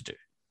he used to do.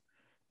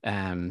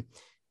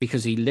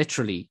 Because he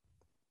literally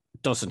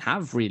doesn't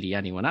have really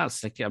anyone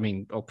else. Like, I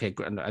mean, okay,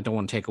 and I don't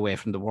want to take away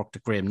from the work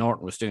that Graham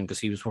Norton was doing, because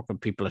he was working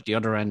with people at the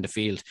other end of the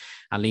field,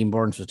 and Liam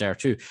Burns was there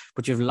too.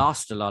 But you've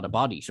lost a lot of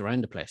bodies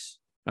around the place.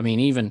 I mean,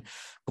 even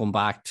going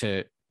back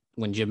to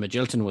when Jim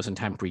Magilton was in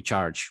temporary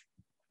charge,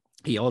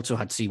 he also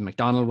had Stephen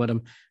McDonald with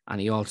him, and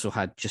he also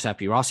had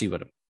Giuseppe Rossi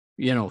with him.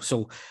 You know,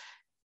 so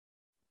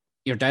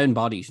you're down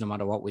bodies no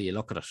matter what way you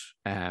look at it.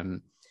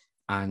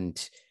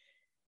 And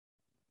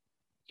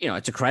you know,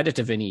 it's a credit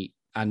to Vinny,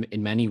 and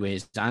in many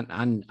ways,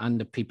 and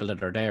the people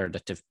that are there,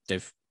 that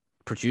they've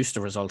produced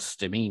the results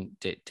that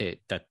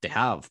they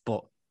have.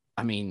 But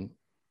I mean,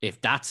 if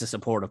that's a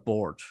supportive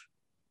board,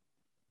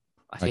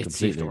 I hate to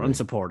see if they're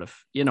unsupportive.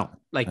 You know,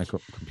 like, I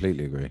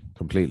completely agree.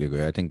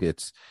 I think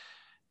it's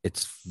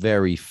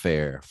very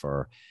fair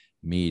for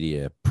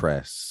media,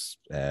 press,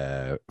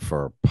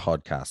 for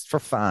podcasts, for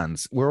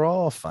fans. We're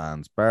all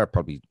fans, bar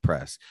probably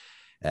press.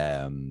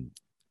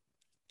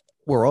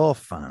 We're all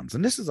fans,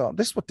 and this is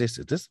what this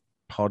is. This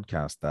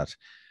podcast that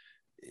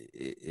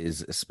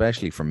is,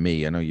 especially for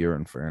me, I know you're,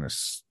 in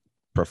fairness,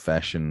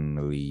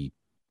 professionally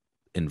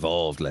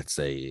involved, let's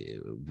say,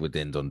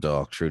 within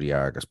Dundalk through the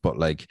Argus, but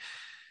like,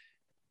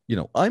 you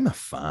know, I'm a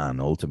fan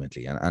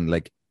ultimately, and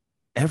like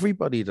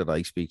everybody that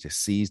I speak to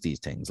sees these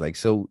things. Like,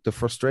 so the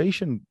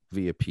frustration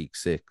via Peak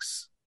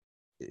Six,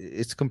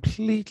 it's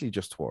completely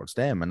just towards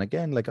them. And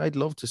again, like, I'd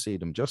love to see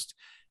them just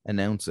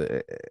announce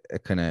a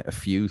kind of a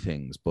few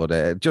things,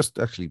 but just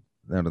actually,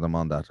 now that I'm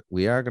on that,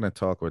 we are going to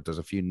talk about, there's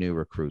a few new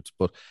recruits,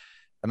 but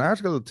an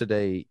article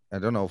today, I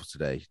don't know if it's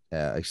today,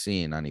 I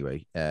seen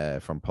anyway,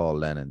 from Paul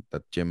Lennon,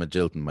 that Jim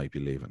Magilton might be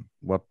leaving.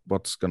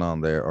 What's going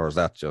on there? Or is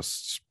that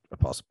just a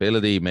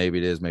possibility? Maybe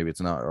it is, maybe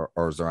it's not.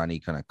 Or is there any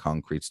kind of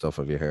concrete stuff?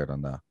 Have you heard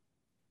on that?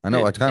 I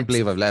know, I can't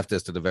believe I've left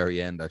this to the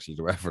very end actually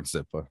to reference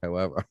it, but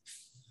however.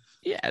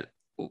 Yeah,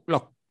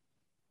 look,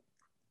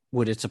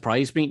 would it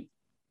surprise me?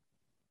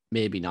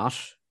 Maybe not.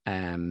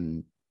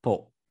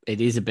 But it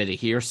is a bit of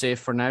hearsay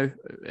for now,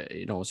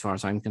 you know, as far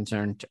as I'm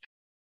concerned.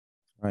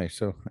 Right.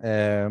 So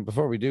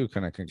before we do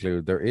kind of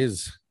conclude, there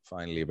is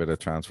Finally, a bit of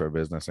transfer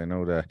business. I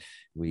know that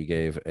we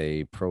gave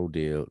a pro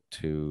deal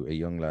to a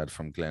young lad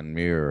from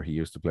Glenmuir. He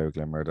used to play with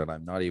Glenmuir. That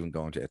I'm not even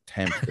going to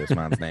attempt this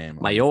man's name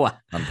Mayowa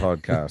on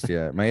podcast.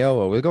 Yeah,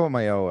 Mayowa. We'll go with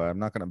Mayowa. I'm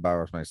not going to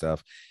embarrass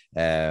myself.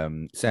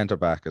 Centre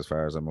back, as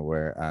far as I'm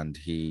aware, and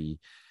he,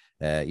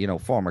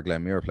 former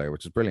Glenmuir player,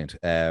 which is brilliant.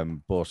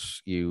 But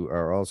you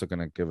are also going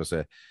to give us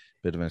a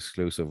bit of an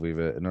exclusive. We've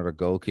another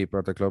goalkeeper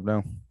at the club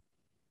now.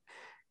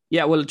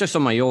 Yeah, well, just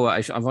on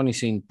Mayowa, I've only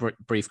seen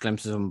brief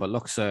glimpses of him, but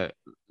looks a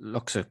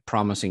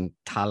promising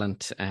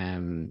talent.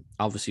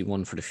 Obviously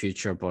one for the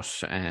future,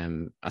 but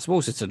I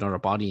suppose it's another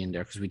body in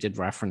there, because we did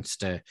reference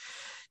the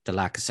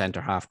lack of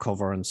centre half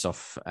cover and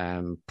stuff.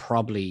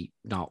 Probably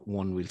not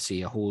one we'll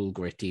see a whole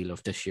great deal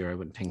of this year, I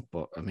wouldn't think.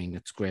 But I mean,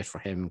 it's great for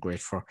him,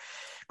 great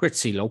to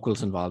see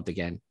locals involved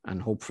again,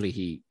 and hopefully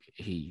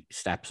he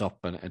steps up.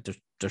 And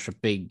there's a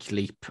big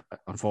leap.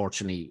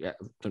 Unfortunately, it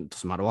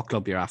doesn't matter what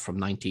club you're at, from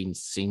 19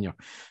 senior,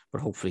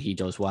 but hopefully he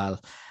does well.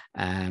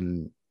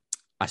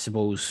 I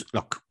suppose,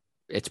 look,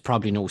 it's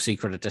probably no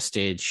secret at this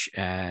stage.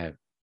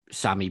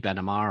 Sami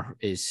Benamar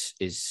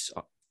is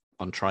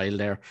on trial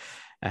there.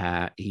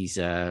 He's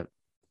I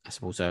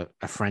suppose a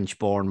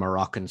French-born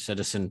Moroccan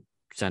citizen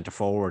centre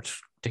forward.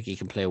 I think he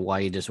can play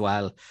wide as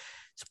well.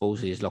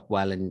 Suppose he's looked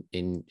well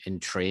in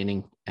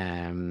training.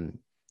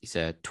 He's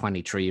a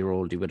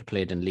 23-year-old. He would have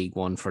played in League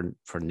One for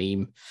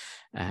Nîmes.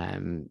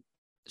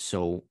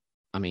 So,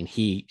 I mean,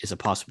 he is a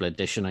possible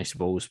addition, I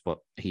suppose, but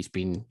he's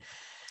been,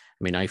 I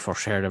mean, I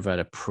first heard about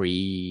it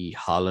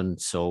pre-Holland.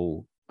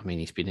 So, I mean,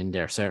 he's been in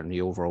there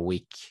certainly over a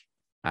week,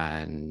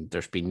 and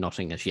there's been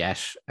nothing as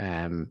yet.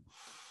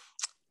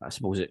 I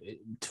suppose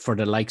for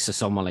the likes of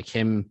someone like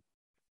him,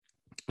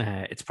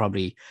 it's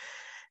probably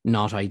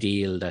not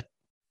ideal that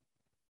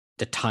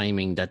the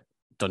timing that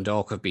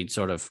Dundalk have been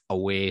sort of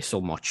away so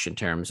much, in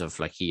terms of,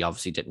 like, he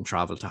obviously didn't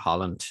travel to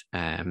Holland,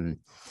 and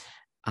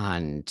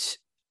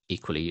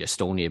equally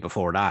Estonia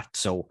before that.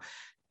 So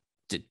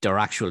their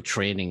actual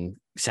training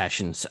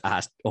sessions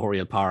at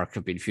Oriel Park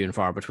have been few and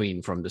far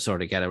between from the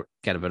sort of get a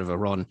bit of a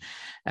run.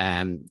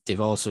 They've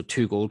also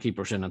two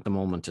goalkeepers in at the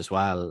moment as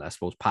well. I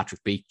suppose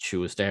Patrick Beach, who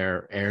was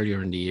there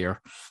earlier in the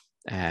year,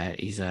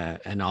 he's an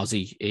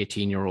Aussie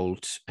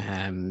 18-year-old,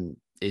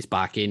 is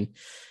back in.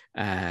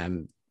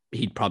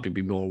 He'd probably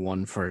be more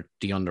one for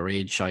the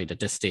underage side at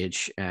this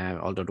stage,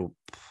 although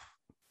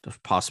there's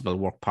possible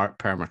work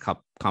permit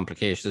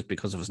complications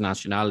because of his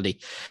nationality.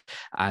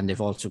 And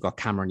they've also got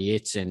Cameron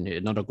Yates in,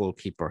 another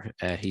goalkeeper.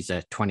 He's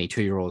a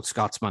 22-year-old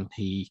Scotsman.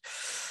 He,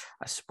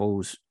 I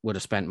suppose, would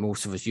have spent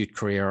most of his youth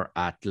career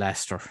at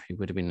Leicester. He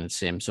would have been in the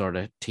same sort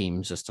of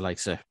teams as the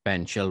likes of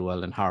Ben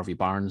Chilwell and Harvey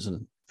Barnes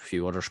and a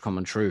few others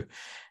coming through.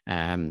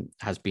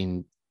 Has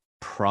been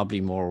probably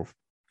more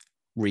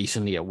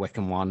recently at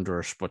Wycombe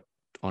Wanderers, but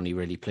only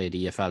really played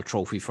the EFL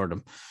trophy for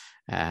them.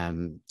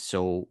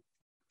 So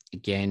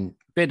again,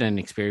 bit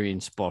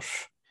inexperienced, but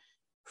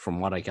from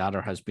what I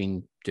gather has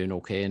been doing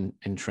okay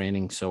in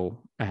training.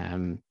 So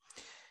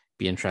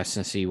be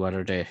interesting to see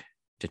whether they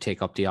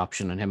take up the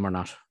option on him or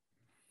not.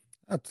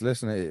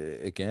 Listen,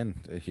 again,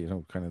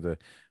 kind of the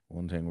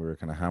one thing we were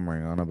kind of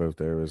hammering on about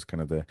there is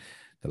kind of the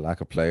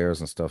lack of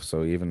players and stuff.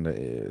 So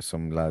even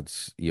some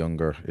lads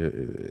younger,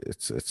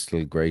 it's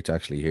still great to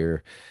actually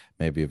hear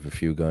maybe of a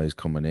few guys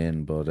coming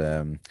in. But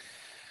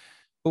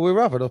we'll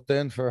wrap it up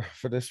then for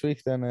this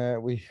week. Then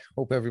we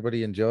hope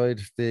everybody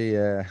enjoyed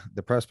the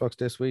press box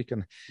this week.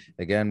 And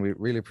again, we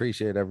really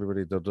appreciate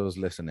everybody that does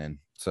listen in.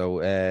 So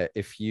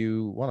if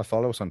you want to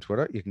follow us on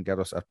Twitter, you can get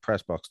us at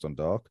Pressbox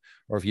Dundalk.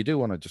 Or if you do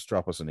want to just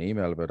drop us an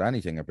email about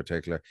anything in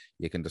particular,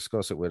 you can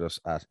discuss it with us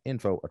at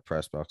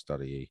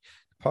info@pressbox.ie.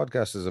 The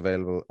podcast is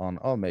available on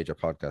all major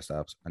podcast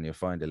apps, and you'll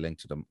find a link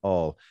to them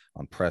all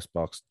on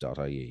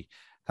pressbox.ie.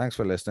 Thanks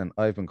for listening.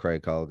 I've been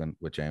Craig Colgan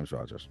with James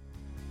Rogers.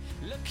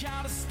 Look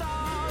how the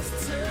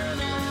stars turn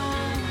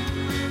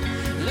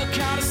on. Look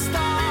how the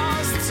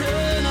stars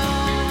turn on.